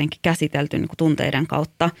jotenkin käsitelty niin kuin tunteiden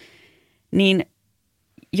kautta, niin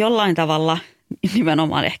jollain tavalla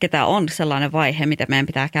nimenomaan ehkä tämä on sellainen vaihe, mitä meidän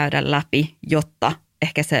pitää käydä läpi, jotta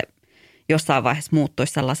ehkä se jossain vaiheessa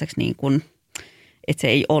muuttuisi sellaiseksi niin kuin, että se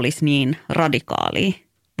ei olisi niin radikaalia,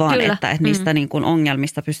 vaan kyllä. Että niistä niin kuin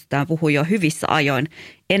ongelmista pystytään puhumaan jo hyvissä ajoin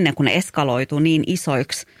ennen kuin ne eskaloituu niin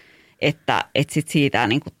isoiksi, että sit siitä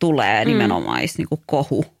niin kuin tulee nimenomaan niin kuin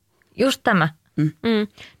kohu. Just tämä.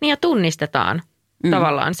 Niin ja tunnistetaan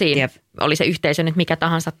tavallaan siinä, oli se yhteisö nyt mikä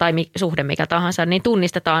tahansa tai suhde mikä tahansa, niin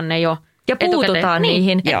tunnistetaan ne jo ja puututaan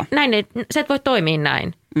niihin. Näin, sä et voi toimia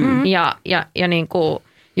näin. Ja niin kuin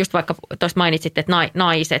just vaikka tuosta mainitsit, että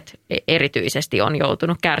naiset erityisesti on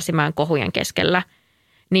joutunut kärsimään kohujen keskellä,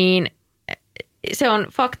 niin se on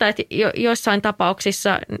fakta, että joissain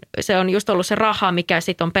tapauksissa se on just ollut se raha, mikä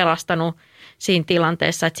sitten on pelastanut siinä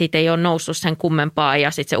tilanteessa, että siitä ei ole noussut sen kummempaa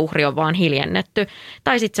ja sitten se uhri on vaan hiljennetty.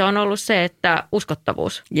 Tai sitten se on ollut se, että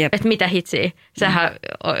uskottavuus, että mitä hitsiä. Sähän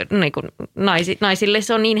niin kuin naisille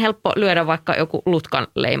se on niin helppo lyödä vaikka joku lutkan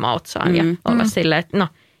leima otsaan ja olla silleen, että no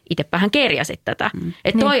itsepähän kerjäsit tätä.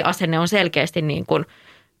 Että toi asenne on selkeästi niin kuin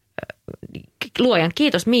luojan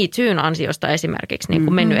kiitos Me Toon ansiosta esimerkiksi niin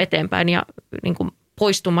kuin mennyt eteenpäin ja niin kuin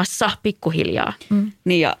poistumassa pikkuhiljaa.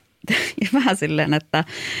 Niin ja vähän silleen, että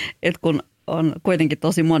kun on kuitenkin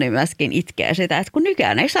tosi moni myöskin itkee sitä, että kun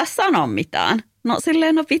nykyään ei saa sanoa mitään. No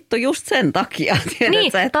silleen no vittu just sen takia,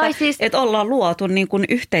 tiedätkö, että ollaan luotu niin kuin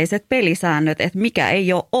yhteiset pelisäännöt, että mikä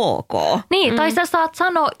ei ole ok. Niin, tai sä saat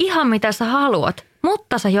sanoa ihan mitä sä haluat,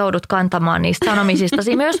 mutta sä joudut kantamaan niistä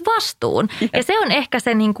sanomisistasi myös vastuun. Ja se on ehkä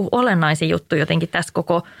se niin kuin olennaisin juttu jotenkin tässä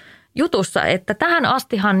koko jutussa, että tähän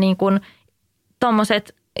astihan niin kuin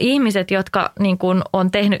tommoset ihmiset, jotka niin kuin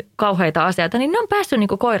on tehnyt kauheita asioita, niin ne on päässyt niin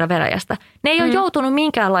kuin koira veräjästä. Ne ei ole joutunut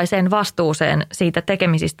minkäänlaiseen vastuuseen siitä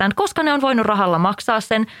tekemisistään, koska ne on voinut rahalla maksaa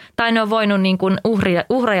sen, tai ne on voinut niin kuin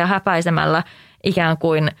uhreja häpäisemällä ikään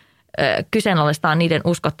kuin kyseenalaistaa niiden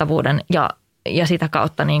uskottavuuden ja sitä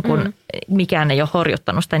kautta niin kuin mikään ei ole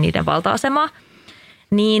horjuttanut sitä niiden valta-asemaa.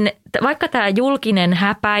 Niin vaikka tämä julkinen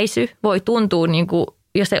häpäisy voi tuntua, niin kuin,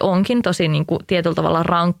 ja se onkin tosi niin kuin tietyllä tavalla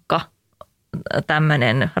rankka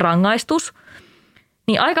tämmöinen rangaistus,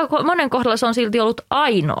 niin aika monen kohdalla se on silti ollut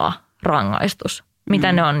ainoa rangaistus,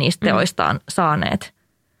 mitä ne on niistä teoistaan saaneet.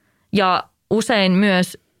 Ja usein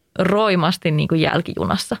myös roimasti niin kuin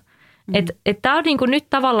jälkijunassa. Tämä on niin kuin nyt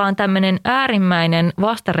tavallaan tämmöinen äärimmäinen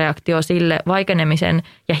vastareaktio sille vaikenemisen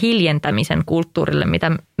ja hiljentämisen kulttuurille,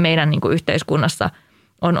 mitä meidän niin kuin yhteiskunnassa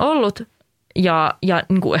on ollut. Ja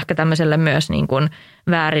niin kuin ehkä tämmöiselle myös niin kuin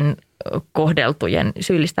väärin kohdeltujen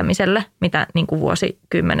syyllistämiselle, mitä niin kuin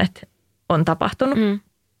vuosikymmenet on tapahtunut.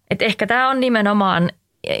 Et ehkä tämä on nimenomaan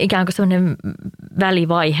ikään kuin sellainen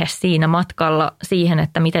välivaihe siinä matkalla siihen,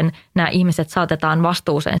 että miten nämä ihmiset saatetaan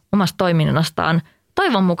vastuuseen omasta toiminnastaan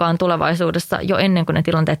toivon mukaan tulevaisuudessa jo ennen kuin ne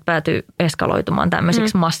tilanteet päätyy eskaloitumaan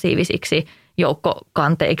tämmöisiksi massiivisiksi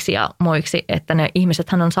joukkokanteiksi ja muiksi, että ne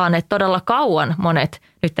ihmisethän on saaneet todella kauan monet,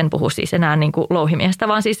 nyt en puhu siis enää niin kuin louhimiestä,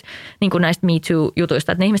 vaan siis niin kuin näistä Me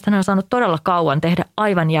Too-jutuista, että ne ihmisethän on saanut todella kauan tehdä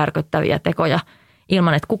aivan järkyttäviä tekoja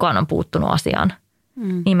ilman, että kukaan on puuttunut asiaan.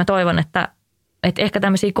 Niin mä toivon, että ehkä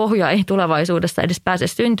tämmöisiä kohuja ei tulevaisuudessa edes pääse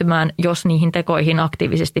syntymään, jos niihin tekoihin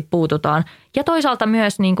aktiivisesti puututaan. Ja toisaalta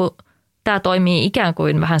myös niin kuin tämä toimii ikään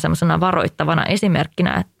kuin vähän semmoisena varoittavana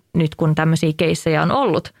esimerkkinä, nyt kun tämmöisiä keissejä on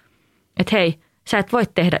ollut, että hei, sä et voi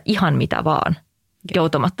tehdä ihan mitä vaan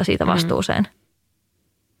joutumatta siitä vastuuseen.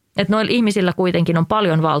 Että noilla ihmisillä kuitenkin on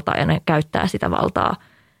paljon valtaa ja ne käyttää sitä valtaa,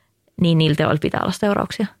 niin niillä teoilla pitää olla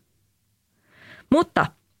seurauksia. Mutta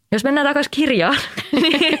jos mennään takaisin kirjaan,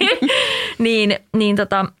 niin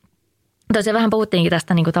tosiaan vähän puhuttiinkin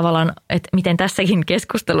tästä niin kuin tavallaan, että miten tässäkin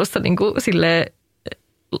keskustelussa niin kuin silleen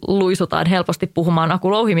luisutaan helposti puhumaan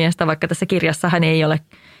akulouhimiestä, vaikka tässä kirjassahan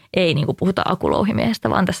ei niin kuin puhuta akulouhimiestä,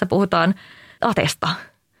 vaan tässä puhutaan Atesta,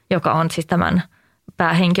 joka on siis tämän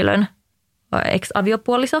päähenkilön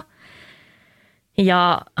ex-aviopuoliso.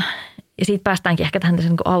 Ja siitä päästäänkin ehkä tähän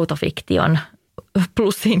niin kuin autofiktion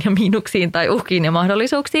plussiin ja miinuksiin tai uhkiin ja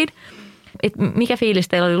mahdollisuuksiin. Et mikä fiilis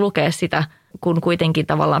teillä oli lukea sitä, kun kuitenkin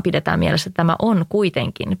tavallaan pidetään mielessä, että tämä on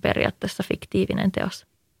kuitenkin periaatteessa fiktiivinen teos?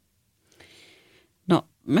 No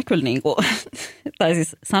mä kyllä niin kuin, tai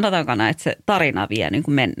siis sanotaanko näin, että se tarina vie niin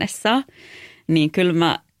kuin mennessään, niin kyllä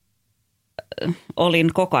mä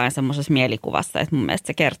olin koko ajan semmoisessa mielikuvassa, että mun mielestä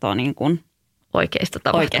se kertoo niin kuin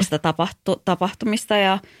oikeista tapahtumista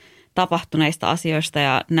ja tapahtuneista asioista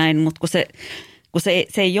ja näin, mutta kun se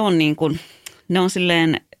ei ole niin kuin, ne on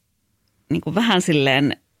silleen niin kuin vähän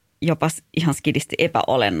silleen jopa ihan skidisti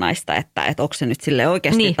epäolennaista, että onko se nyt silleen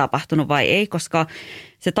oikeasti tapahtunut vai ei, koska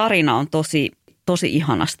se tarina on tosi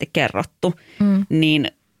ihanasti kerrottu,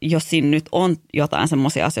 niin jos siinä nyt on jotain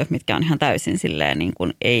semmoisia asioita, mitkä on ihan täysin silleen niin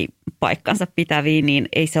kuin ei paikkansa pitäviä, niin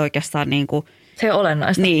ei se oikeastaan niin kuin se on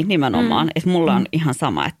olennaista. Niin, nimenomaan. Että mulla on ihan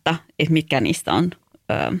sama, että mitkä niistä on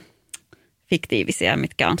fiktiivisiä,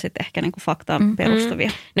 mitkä on sitten ehkä niin kuin faktaan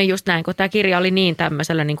perustuvia. No just näin, kun tämä kirja oli niin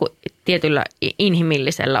tämmöisellä niin kuin tietyllä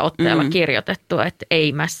inhimillisellä otteella kirjoitettu, että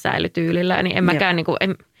ei mässäilytyylillä, niin en mäkään niin kuin,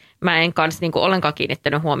 mä en kanssa niin kuin ollenkaan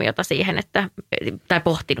kiinnittänyt huomiota siihen, tai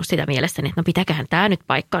pohtinut sitä mielessäni, että no pitäköhän tämä nyt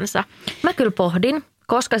paikkansa. Mä kyllä pohdin,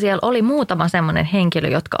 koska siellä oli muutama semmoinen henkilö,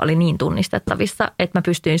 jotka oli niin tunnistettavissa, että mä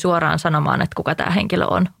pystyin suoraan sanomaan, että kuka tämä henkilö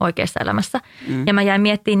on oikeassa elämässä. Ja mä jäin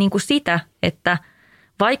miettimään niin kuin sitä, että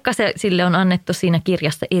vaikka sille on annettu siinä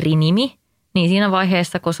kirjassa eri nimi, niin siinä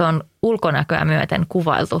vaiheessa, kun se on ulkonäköä myöten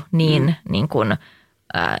kuvailtu niin kuin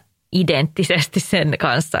identtisesti sen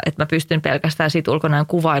kanssa, että mä pystyn pelkästään siitä ulkonäön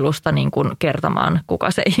kuvailusta niin kuin kertomaan,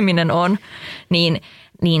 kuka se ihminen on, niin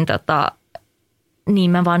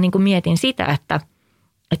mä vaan niin kuin mietin sitä,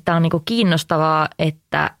 että on niin kuin kiinnostavaa,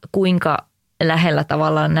 että kuinka lähellä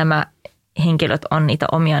tavallaan nämä henkilöt on niitä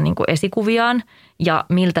omia niin kuin esikuviaan ja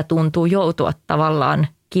miltä tuntuu joutua tavallaan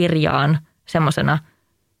kirjaan semmoisena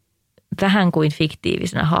vähän kuin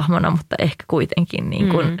fiktiivisenä hahmona, mutta ehkä kuitenkin niin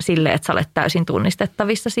kuin silleen, että sä olet täysin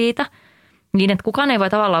tunnistettavissa siitä. Niin, että kukaan ei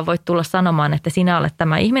tavallaan voi tulla sanomaan, että sinä olet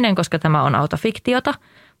tämä ihminen, koska tämä on autofiktiota,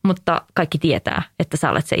 mutta kaikki tietää, että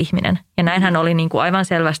sä olet se ihminen. Ja näinhän oli niin kuin aivan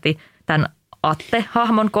selvästi tämän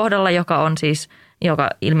Atte-hahmon kohdalla, joka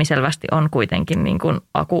ilmiselvästi on kuitenkin niin kuin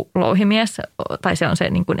akulouhimies, tai se on se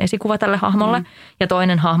niin kuin esikuva tälle hahmolle. Ja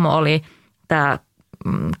toinen hahmo oli tämä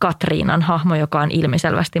Katriinan hahmo, joka on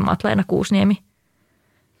ilmiselvästi Matleena Kuusniemi.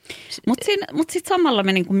 Mutta sitten samalla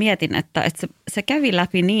mä niinku mietin, että se kävi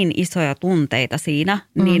läpi niin isoja tunteita siinä,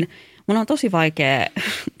 niin mun on tosi vaikea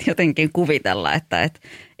jotenkin kuvitella, että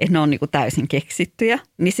ne on niinku täysin keksittyjä.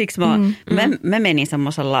 Niin siksi mä menin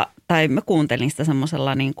semmoisella, tai mä kuuntelin sitä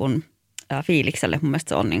semmoisella niinku fiilikselle. Mun mielestä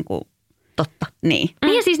se on niinku totta. Niin.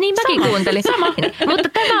 Niin siis niin mäkin kuuntelin. Mutta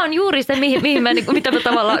tämä on juuri se, mihin mä, mitä mä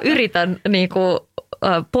tavallaan yritän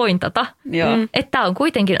pointata. Että tämä on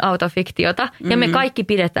kuitenkin autofiktiota ja me kaikki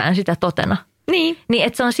pidetään sitä totena. Niin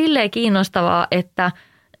että se on silleen kiinnostavaa, että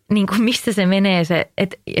niin kuin missä se menee se,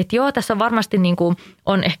 että joo, tässä varmasti niin kuin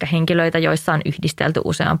on ehkä henkilöitä, joissa on yhdistelty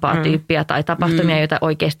useampaa tyyppiä tai tapahtumia, joita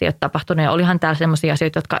oikeasti ei ole tapahtunut. Ja olihan täällä sellaisia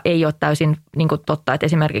asioita, jotka ei ole täysin niin kuin totta, että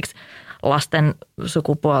esimerkiksi lasten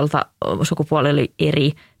sukupuoli oli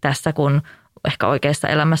eri tässä kuin ehkä oikeassa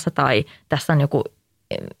elämässä tai tässä on joku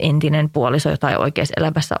entinen puoliso, jota ei oikeassa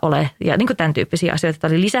elämässä ole. Ja niin kuin tämän tyyppisiä asioita.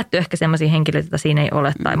 Oli lisätty ehkä sellaisia henkilöitä, joita siinä ei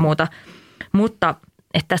ole tai muuta. Mutta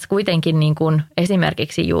että tässä kuitenkin niin kuin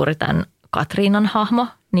esimerkiksi juuri tämän Katriinan hahmo,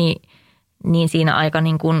 niin siinä aika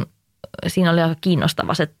niin kuin, siinä oli aika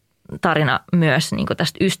kiinnostava se tarina myös niin kuin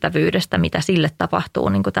tästä ystävyydestä, mitä sille tapahtuu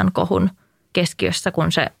niin kuin tämän kohun keskiössä,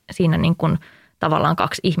 kun se siinä niin kuin tavallaan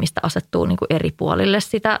kaksi ihmistä asettuu niin kuin eri puolille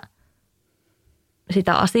sitä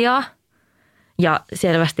asiaa. Ja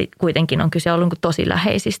selvästi kuitenkin on kyse ollut niin kuin tosi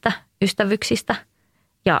läheisistä ystävyksistä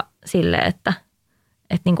ja silleen, että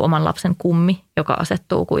niin kuin oman lapsen kummi, joka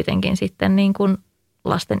asettuu kuitenkin sitten niin kuin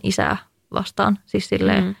lasten isää vastaan. Siis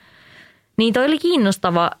silleen. Niin toi oli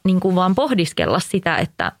kiinnostava niin kuin vaan pohdiskella sitä,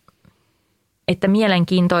 että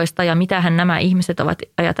mielenkiintoista ja mitähän nämä ihmiset ovat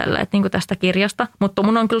ajatelleet niin kuin tästä kirjasta. Mutta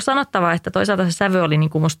mun on kyllä sanottava, että toisaalta se sävy oli niin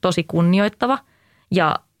kuin musta tosi kunnioittava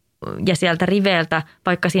ja sieltä riveiltä,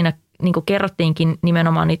 vaikka siinä niin kuin kerrottiinkin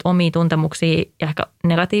nimenomaan niitä omia tuntemuksia ja ehkä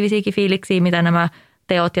negatiivisiakin fiiliksiä, mitä nämä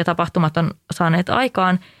teot ja tapahtumat on saaneet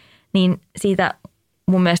aikaan, niin siitä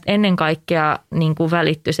mun mielestä ennen kaikkea niin kuin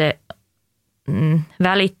välittyi se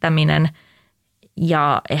välittäminen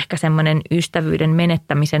ja ehkä semmoinen ystävyyden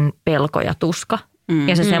menettämisen pelko ja tuska.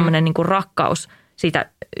 Ja se semmoinen niin kuin rakkaus sitä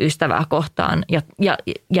ystävää kohtaan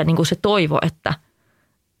ja niin kuin se toivo,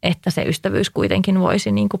 että se ystävyys kuitenkin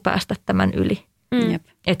voisi niin kuin päästä tämän yli.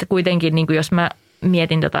 Että kuitenkin niin kuin jos mä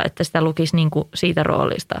mietin että sitä lukisi niin kuin siitä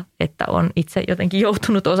roolista, että on itse jotenkin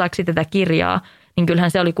joutunut osaksi tätä kirjaa, niin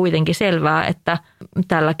kyllähän se oli kuitenkin selvää, että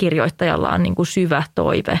tällä kirjoittajalla on niin kuin syvä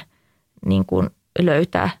toive niin kuin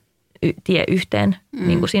löytää tie yhteen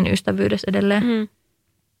niin kuin siinä ystävyydessä edelleen.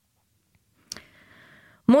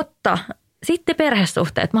 Mutta sitten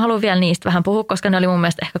perhesuhteet. Mä haluan vielä niistä vähän puhua, koska ne oli mun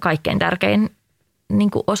mielestä ehkä kaikkein tärkein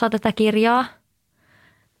niin kuin osa tätä kirjaa.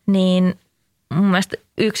 Niin mun mielestä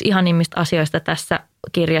yksi ihanimmista asioista tässä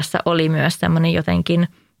kirjassa oli myös semmoinen jotenkin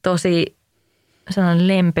tosi sellainen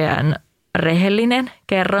lempeän rehellinen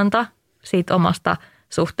kerronta siitä omasta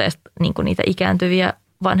suhteesta niin kuin niitä ikääntyviä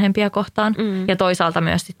vanhempia kohtaan. Ja toisaalta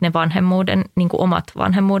myös sitten ne vanhemmuuden, niin kuin omat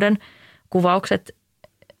vanhemmuuden kuvaukset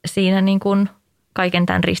siinä niin kuin kaiken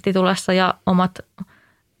tämän ristitulessa ja omat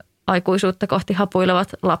aikuisuutta kohti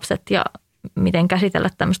hapuilevat lapset ja miten käsitellä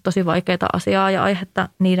tämmöistä tosi vaikeaa asiaa ja aihetta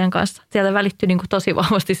niiden kanssa. Sieltä välittyi niin kuin tosi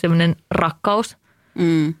vahvasti semmoinen rakkaus.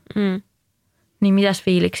 Niin mitäs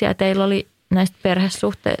fiiliksiä teillä oli näistä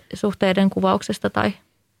perhesuhteiden kuvauksesta? Tai?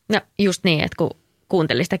 No just niin, että kun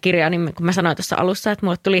kuuntelin sitä kirjaa, niin kun mä sanoin tuossa alussa, että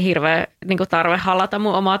mulle tuli hirveä niin kuin tarve halata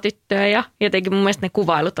mun omaa tyttöä ja jotenkin mun mielestä ne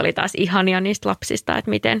kuvailut oli taas ihania niistä lapsista,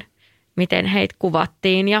 että miten heitä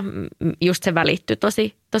kuvattiin ja just se välittyi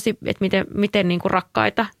tosi että miten niin kuin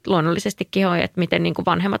rakkaita luonnollisestikin on, että miten niin kuin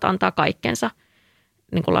vanhemmat antaa kaikkensa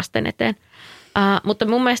niin kuin lasten eteen. Mutta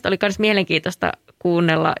mun mielestä oli myös mielenkiintoista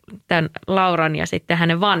kuunnella tämän Lauran ja sitten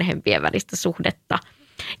hänen vanhempien välistä suhdetta.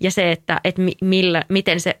 Ja se, että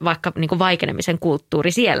miten se vaikka niin kuin vaikenemisen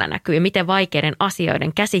kulttuuri siellä näkyy ja miten vaikeiden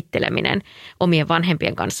asioiden käsitteleminen omien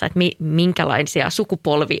vanhempien kanssa, että minkälaisia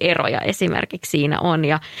sukupolvieroja esimerkiksi siinä on.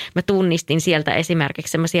 Ja mä tunnistin sieltä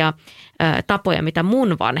esimerkiksi sellaisia tapoja, mitä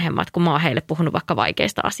mun vanhemmat, kun mä oon heille puhunut vaikka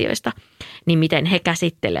vaikeista asioista, niin miten he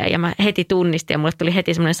käsittelee. Ja mä heti tunnistin ja mulle tuli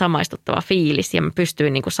heti semmoinen samaistuttava fiilis ja mä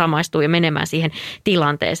pystyin niin kuin samaistumaan ja menemään siihen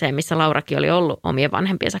tilanteeseen, missä Laurakin oli ollut omien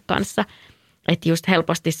vanhempiensa kanssa. Että just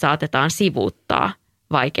helposti saatetaan sivuuttaa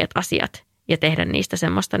vaikeat asiat ja tehdä niistä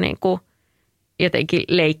semmoista niin kuin jotenkin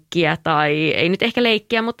leikkiä tai ei nyt ehkä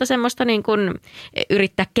leikkiä, mutta semmoista niin kuin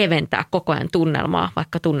yrittää keventää koko ajan tunnelmaa,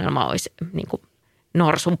 vaikka tunnelma olisi niin kuin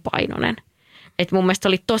norsun painoinen. Että mun mielestä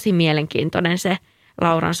oli tosi mielenkiintoinen se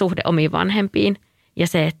Lauran suhde omiin vanhempiin ja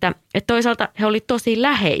se, että toisaalta he oli tosi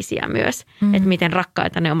läheisiä myös, että miten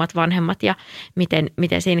rakkaita ne omat vanhemmat ja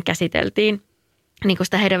miten siinä käsiteltiin niin kuin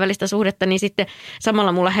sitä heidän välistä suhdetta, niin sitten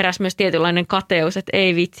samalla mulla heräsi myös tietynlainen kateus, että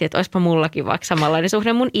ei vitsi, että olisipa mullakin vaikka samanlainen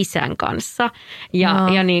suhde mun isän kanssa.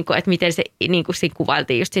 Ja niin kuin, että miten se, niin kuin siinä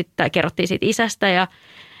kuvailtiin just sitten, tai kerrottiin siitä isästä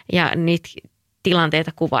ja niitä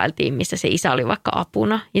tilanteita kuvailtiin, missä se isä oli vaikka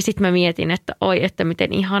apuna. Ja sitten mä mietin, että oi, että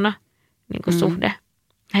miten ihana niin kuin suhde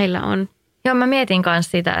heillä on. Joo, mä mietin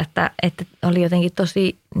myös sitä, että oli jotenkin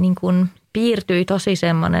tosi niin kuin piirtyi tosi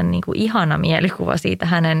semmoinen niin kuin ihana mielikuva siitä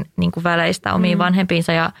hänen niin kuin väleistä omiin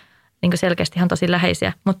vanhempiinsa ja niin kuin selkeästi ihan tosi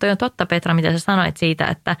läheisiä. Mutta on totta, Petra, mitä sä sanoit siitä,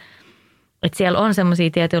 että siellä on semmoisia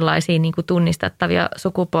tietynlaisia niin kuin tunnistettavia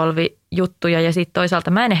sukupolvijuttuja ja sitten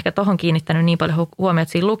toisaalta mä en ehkä tohon kiinnittänyt niin paljon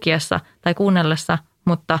huomiota siinä lukiessa tai kuunnellessa,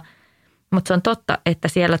 mutta se on totta, että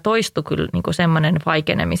siellä toistui kyllä niin kuin semmoinen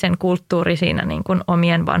vaikenemisen kulttuuri siinä niin kuin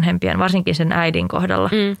omien vanhempien, varsinkin sen äidin kohdalla.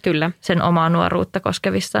 Kyllä. Sen omaa nuoruutta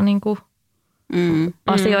koskevissa niin kuin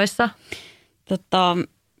asioissa.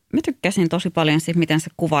 Mä tykkäsin tosi paljon siitä, miten se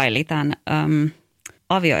kuvaili tämän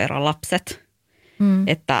avioerolapset.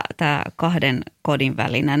 Että tämä 2 kodin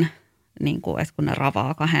välinen, niin kuin, että kun ne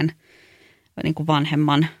ravaa 2 niin kuin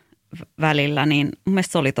vanhemman välillä, niin mun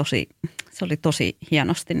mielestä se oli tosi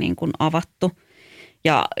hienosti niin kuin avattu.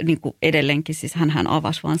 Ja niin kuin edelleenkin siis hän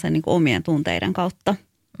avasi vaan sen niin kuin omien tunteiden kautta,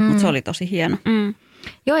 mutta se oli tosi hieno.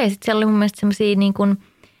 Joo, ja sitten siellä oli mun mielestä semmoisia niin kuin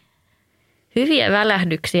hyviä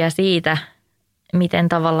välähdyksiä siitä, miten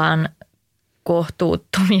tavallaan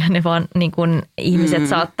kohtuuttomia ne vaan niin kuin ihmiset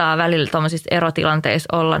saattaa välillä tuollaisissa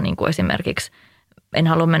erotilanteissa olla, niin kuin esimerkiksi, en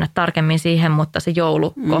halua mennä tarkemmin siihen, mutta se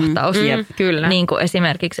joulukohtaus. Kyllä. Niin kuin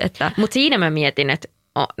esimerkiksi, että... Mutta siinä mä mietin, että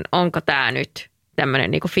onko tämä nyt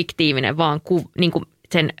tämmöinen niinku fiktiivinen vaan niinku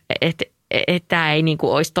sen, että tämä ei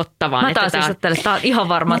niinku olisi totta, vaan mä taas ajattelen, että tämä on ihan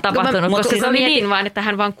varmaan tapahtunut. Koska mä mietin vaan, että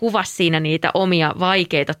hän vaan kuvasi siinä niitä omia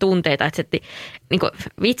vaikeita tunteita. Että se, niinku,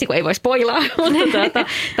 vitsi, kun ei voi spoilaa, mutta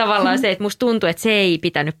tavallaan se, että musta tuntuu, että se ei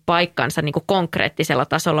pitänyt paikkansa niinku konkreettisella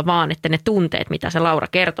tasolla, vaan että ne tunteet, mitä se Laura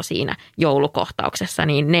kertoi siinä joulukohtauksessa,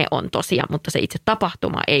 niin ne on tosia, mutta se itse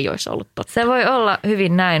tapahtuma ei olisi ollut totta. Se voi olla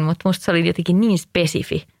hyvin näin, mutta musta se oli jotenkin niin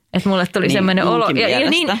spesifi. Että mulle tuli niin, semmoinen olo, ja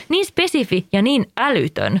niin spesifi ja niin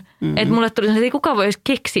älytön, että mulle tuli semmoinen, että kuka voisi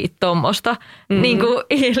keksiä tuommoista, niin kuin,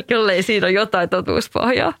 jollei siinä ole jotain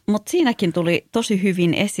totuuspohjaa. Mutta siinäkin tuli tosi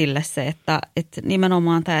hyvin esille se, että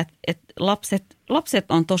nimenomaan tämä, että lapset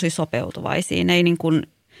on tosi sopeutuvaisia. Ne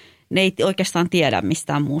ei oikeastaan tiedä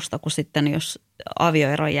mistään muusta kuin sitten, jos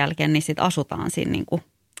avioeron jälkeen, niin sitten asutaan siinä niin kuin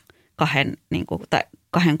 2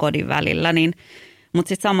 kodin välillä. Mutta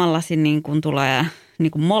sitten samalla siinä niin kuin tulee...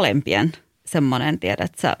 Niin kuin molempien semmoinen,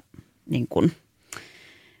 tiedät sä, niin kuin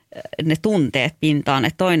ne tunteet pintaan.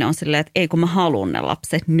 Että toinen on silleen, että ei kun mä haluan ne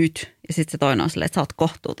lapset nyt. Ja sitten se toinen on silleen, että sä oot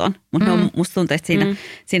kohtuuton. Mutta musta tuntuu, että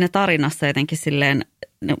siinä tarinassa jotenkin silleen,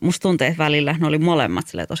 musta tuntuu, että välillä ne oli molemmat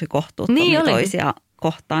silleen tosi kohtuuttomia niin toisia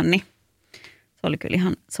kohtaan. Niin se oli kyllä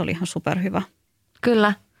ihan superhyvä.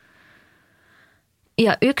 Kyllä.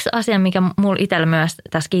 Ja yksi asia, mikä mulla itsellä myös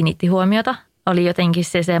tässä kiinnitti huomiota, oli jotenkin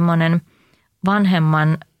se semmoinen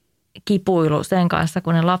vanhemman kipuilu sen kanssa,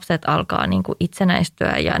 kun ne lapset alkaa niin kuin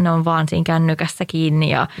itsenäistyä ja ne on vaan siinä kännykässä kiinni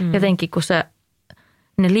ja jotenkin kun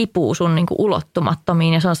ne lipuu sun niin kuin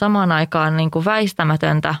ulottumattomiin ja se on samaan aikaan niin kuin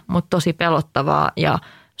väistämätöntä, mutta tosi pelottavaa ja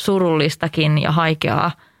surullistakin ja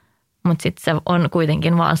haikeaa, mutta sitten se on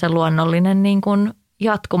kuitenkin vaan se luonnollinen niin kuin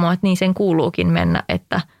jatkumo, että niin sen kuuluukin mennä,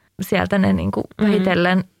 että sieltä ne niin kuin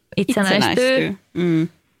vähitellen itsenäistyy.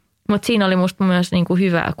 Mutta siinä oli musta myös niinku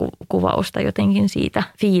hyvää kuvausta jotenkin siitä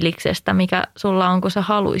fiiliksestä, mikä sulla on, kun sä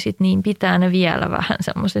haluisit, niin pitää ne vielä vähän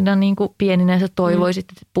semmoisena niinku pieninä. Sä toivoisit,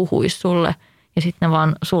 että puhuisi sulle ja sitten ne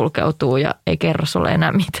vaan sulkeutuu ja ei kerro sulle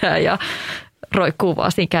enää mitään ja roikkuu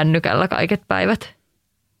vaan siinä kännykällä kaiket päivät.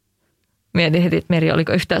 Mietin heti, että Meri,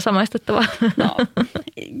 oliko yhtään samaistuttavaa? No,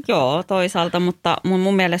 joo, toisaalta, mutta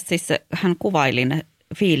mun mielestä siis hän kuvaili ne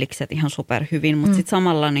fiilikset ihan superhyvin, mutta sitten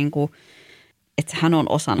samalla niinku... Että hän on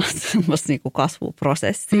osana semmoista niinku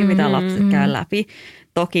kasvuprosessia, mitä lapset käy läpi.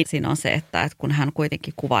 Toki siinä on se, että kun hän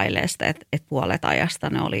kuitenkin kuvailee sitä, että puolet ajasta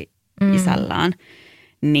ne oli isällään,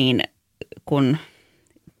 niin kun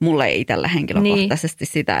mulle ei itsellä henkilökohtaisesti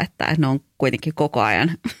sitä, että ne on kuitenkin koko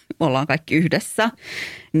ajan, ollaan kaikki yhdessä,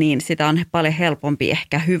 niin sitä on paljon helpompi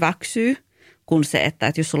ehkä hyväksyä kuin se,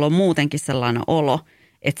 että jos sulla on muutenkin sellainen olo,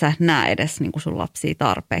 että sä et näe edes niin kuin sun lapsia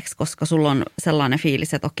tarpeeksi, koska sulla on sellainen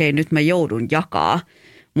fiilis, että okei, nyt mä joudun jakaa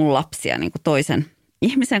mun lapsia niin kuin toisen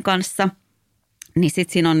ihmisen kanssa. Niin sit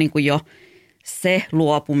siinä on niin kuin jo se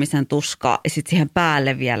luopumisen tuska ja sitten siihen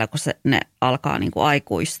päälle vielä, kun ne alkaa niin kuin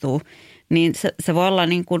aikuistua, niin se voi olla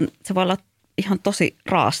niin kuin, se voi olla ihan tosi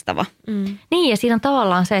raastava. Niin ja siinä on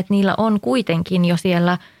tavallaan se, että niillä on kuitenkin jo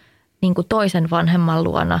siellä niin kuin toisen vanhemman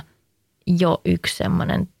luona jo yksi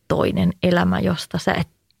semmoinen toinen elämä, josta sä et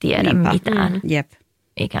tiedä mitään. Jep.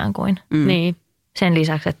 Ikään kuin. Niin. Sen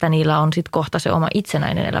lisäksi, että niillä on sitten kohta se oma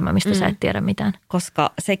itsenäinen elämä, mistä sä et tiedä mitään.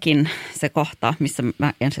 Koska sekin se kohta, missä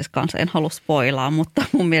mä en siis kanssa en halua spoilaa, mutta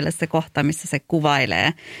mun mielestä se kohta, missä se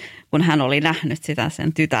kuvailee, kun hän oli nähnyt sitä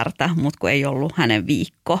sen tytärtä, mutta kun ei ollut hänen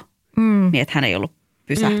viikko, niin että hän ei ollut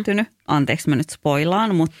pysähtynyt. Anteeksi, mä nyt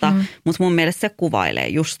spoilaan, mutta mun mielestä se kuvailee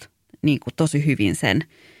just niin kuin tosi hyvin sen,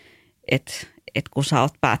 että kun sä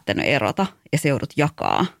oot päättänyt erota ja se joudut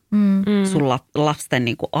jakaa sun lasten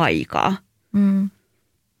niin kuin aikaa.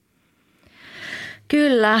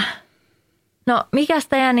 Kyllä. No mikäs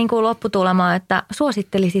teidän niin kuin lopputulema, että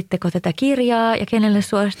suosittelisitteko tätä kirjaa ja kenelle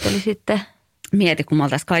suosittelisitte? Mieti, kun mä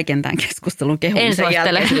oltaisiin kaiken tämän keskustelun kehumisen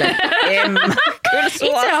jälkeen. En mä kyllä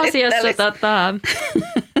Itse asiassa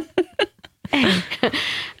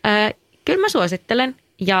kyllä mä suosittelen.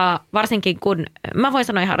 Ja varsinkin kun, mä voin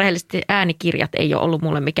sanoa ihan rehellisesti, äänikirjat ei ole ollut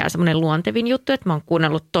mulle mikään semmoinen luontevin juttu, että mä oon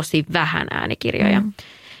kuunnellut tosi vähän äänikirjoja.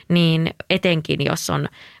 Niin etenkin, jos on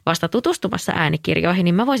vasta tutustumassa äänikirjoihin,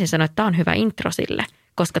 niin mä voisin sanoa, että tämä on hyvä intro sille,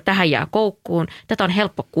 koska tähän jää koukkuun. Tätä on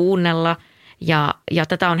helppo kuunnella ja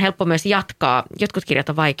tätä on helppo myös jatkaa. Jotkut kirjat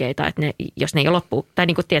on vaikeita, että jos ne ei ole loppu, tai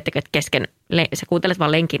niin kuin tiedättekö, että kesken sä kuuntelet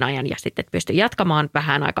vaan lenkin ajan ja sitten et pysty jatkamaan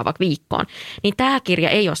vähän aikaa vaikka viikkoon. Niin tämä kirja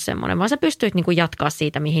ei ole semmoinen, vaan sä pystyt niin kuin jatkaa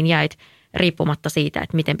siitä, mihin jäit, riippumatta siitä,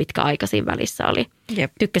 että miten pitkä aika siinä välissä oli.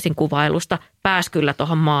 Jep. Tykkäsin kuvailusta, pääsi kyllä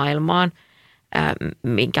tuohon maailmaan,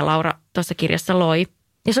 minkä Laura tuossa kirjassa loi.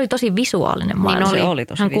 Ja se oli tosi visuaalinen maailma. Niin oli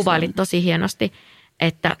tosi hän kuvaili visuaalinen. tosi hienosti,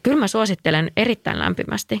 että kyllä mä suosittelen erittäin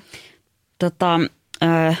lämpimästi.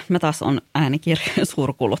 Mä taas on äänikirjojen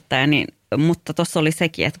suurkuluttaja, mutta tuossa oli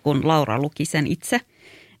sekin, että kun Laura luki sen itse,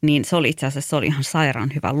 niin se oli itse asiassa se oli ihan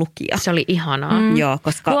sairaan hyvä lukija. Se oli ihanaa. Joo,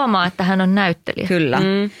 koska Huomaa, että hän on näyttelijä. kyllä.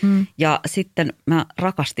 Ja sitten mä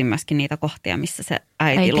rakastin myöskin niitä kohtia, missä se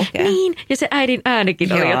äiti lukee. Niin, ja se äidin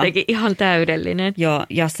äänikin oli Joo. jotenkin ihan täydellinen. Joo,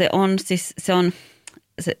 ja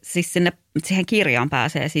siihen kirjaan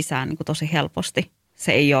pääsee sisään niin kuin tosi helposti.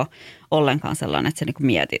 Se ei ole ollenkaan sellainen, että sä niin kuin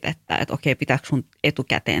mietit, että okei, pitääkö sun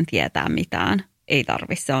etukäteen tietää mitään. Ei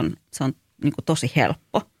tarvitse, se on niin kuin tosi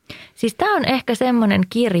helppo. Siis tämä on ehkä semmoinen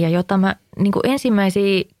kirja, jota mä niin kuin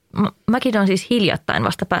mäkin olen siis hiljattain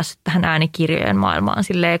vasta päässyt tähän äänikirjojen maailmaan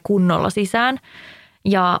silleen kunnolla sisään.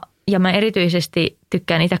 Ja mä erityisesti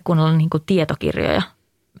tykkään itse kuunnella niin kuin tietokirjoja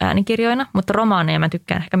äänikirjoina, mutta romaaneja mä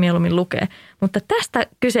tykkään ehkä mieluummin lukea. Mutta tästä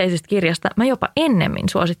kyseisestä kirjasta mä jopa ennemmin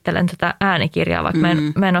suosittelen tätä äänikirjaa, vaikka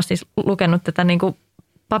mä en ole siis lukenut tätä niin kuin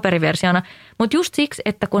paperiversiona. Mutta just siksi,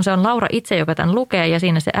 että kun se on Laura itse, joka tämän lukee ja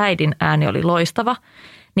siinä se äidin ääni oli loistava,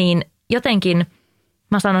 niin jotenkin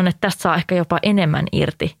mä sanon, että tästä saa ehkä jopa enemmän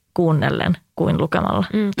irti kuunnellen kuin lukemalla.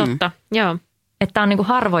 Totta, joo. Että on niin kuin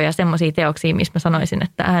harvoja semmoisia teoksia, missä mä sanoisin,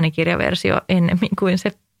 että äänikirjaversio ennemmin kuin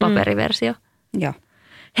se paperiversio. Joo.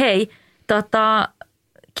 Hei,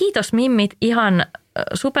 kiitos Mimmit ihan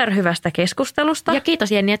superhyvästä keskustelusta. Ja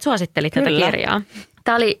kiitos Jenni, että suosittelit tätä kirjaa.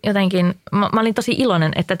 Tämä oli jotenkin, mä olin tosi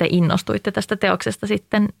iloinen, että te innostuitte tästä teoksesta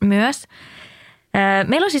sitten myös.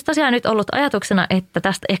 Meillä on siis tosiaan nyt ollut ajatuksena, että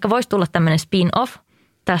tästä ehkä voisi tulla tämmöinen spin-off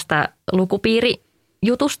tästä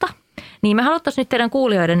lukupiirijutusta. Niin me haluttaisiin nyt teidän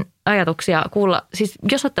kuulijoiden ajatuksia kuulla, siis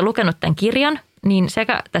jos olette lukenut tämän kirjan, niin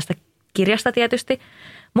sekä tästä kirjasta tietysti,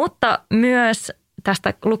 mutta myös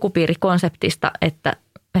tästä lukupiirikonseptista,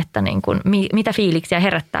 että niin kuin, mitä fiiliksiä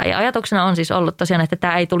herättää. Ja ajatuksena on siis ollut tosiaan, että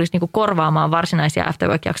tämä ei tulisi niin kuin korvaamaan varsinaisia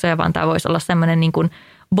Afterwork-jaksoja, vaan tämä voisi olla semmoinen niin kuin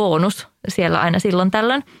bonus siellä aina silloin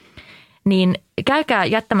tällöin. Niin käykää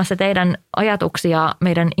jättämässä teidän ajatuksia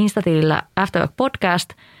meidän Instatilillä Afterwork Podcast.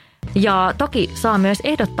 Ja toki saa myös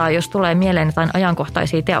ehdottaa, jos tulee mieleen jotain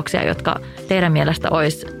ajankohtaisia teoksia, jotka teidän mielestä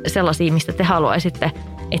olisi sellaisia, mistä te haluaisitte,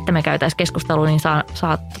 että me käytäisiin keskustelua, niin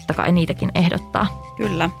saa totta kai niitäkin ehdottaa.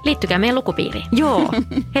 Kyllä. Liittykää meidän lukupiiriin. Joo.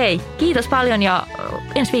 Hei, kiitos paljon ja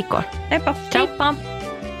ensi viikkoon. Heippa. Heippa.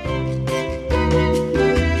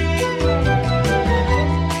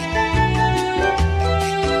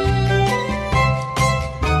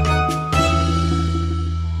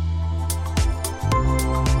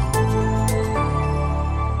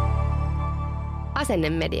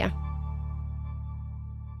 Asennemedia.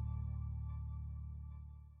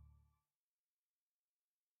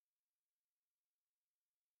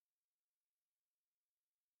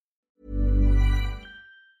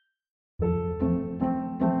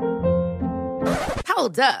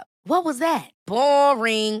 Hold up. What was that?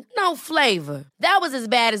 Boring. No flavor. That was as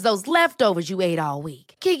bad as those leftovers you ate all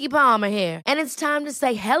week. Keke Palmer here, and it's time to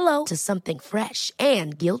say hello to something fresh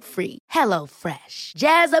and guilt-free. Hello Fresh.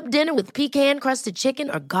 Jazz up dinner with pecan-crusted chicken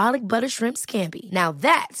or garlic butter shrimp scampi. Now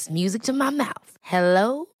that's music to my mouth.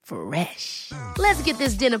 Hello Fresh. Let's get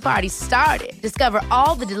this dinner party started. Discover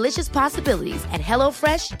all the delicious possibilities at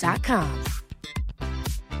hellofresh.com.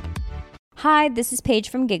 Hi, this is Paige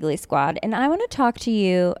from Giggly Squad, and I want to talk to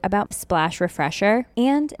you about Splash Refresher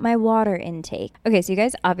and my water intake. Okay, so you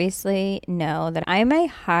guys obviously know that I'm a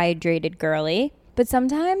hydrated girly, but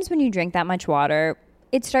sometimes when you drink that much water,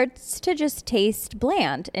 it starts to just taste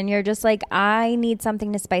bland, and you're just like, I need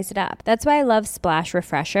something to spice it up. That's why I love Splash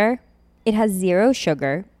Refresher. It has 0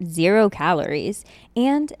 sugar, 0 calories,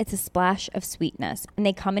 and it's a splash of sweetness. And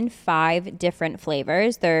they come in 5 different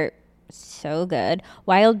flavors. They're so good.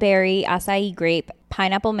 Wild berry, acai grape,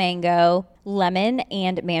 pineapple mango, lemon,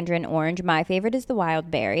 and mandarin orange. My favorite is the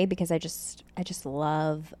wild berry because I just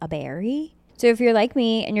love a berry. So if you're like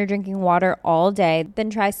me and you're drinking water all day, then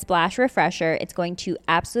try Splash Refresher. It's going to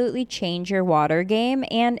absolutely change your water game,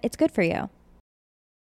 and it's good for you.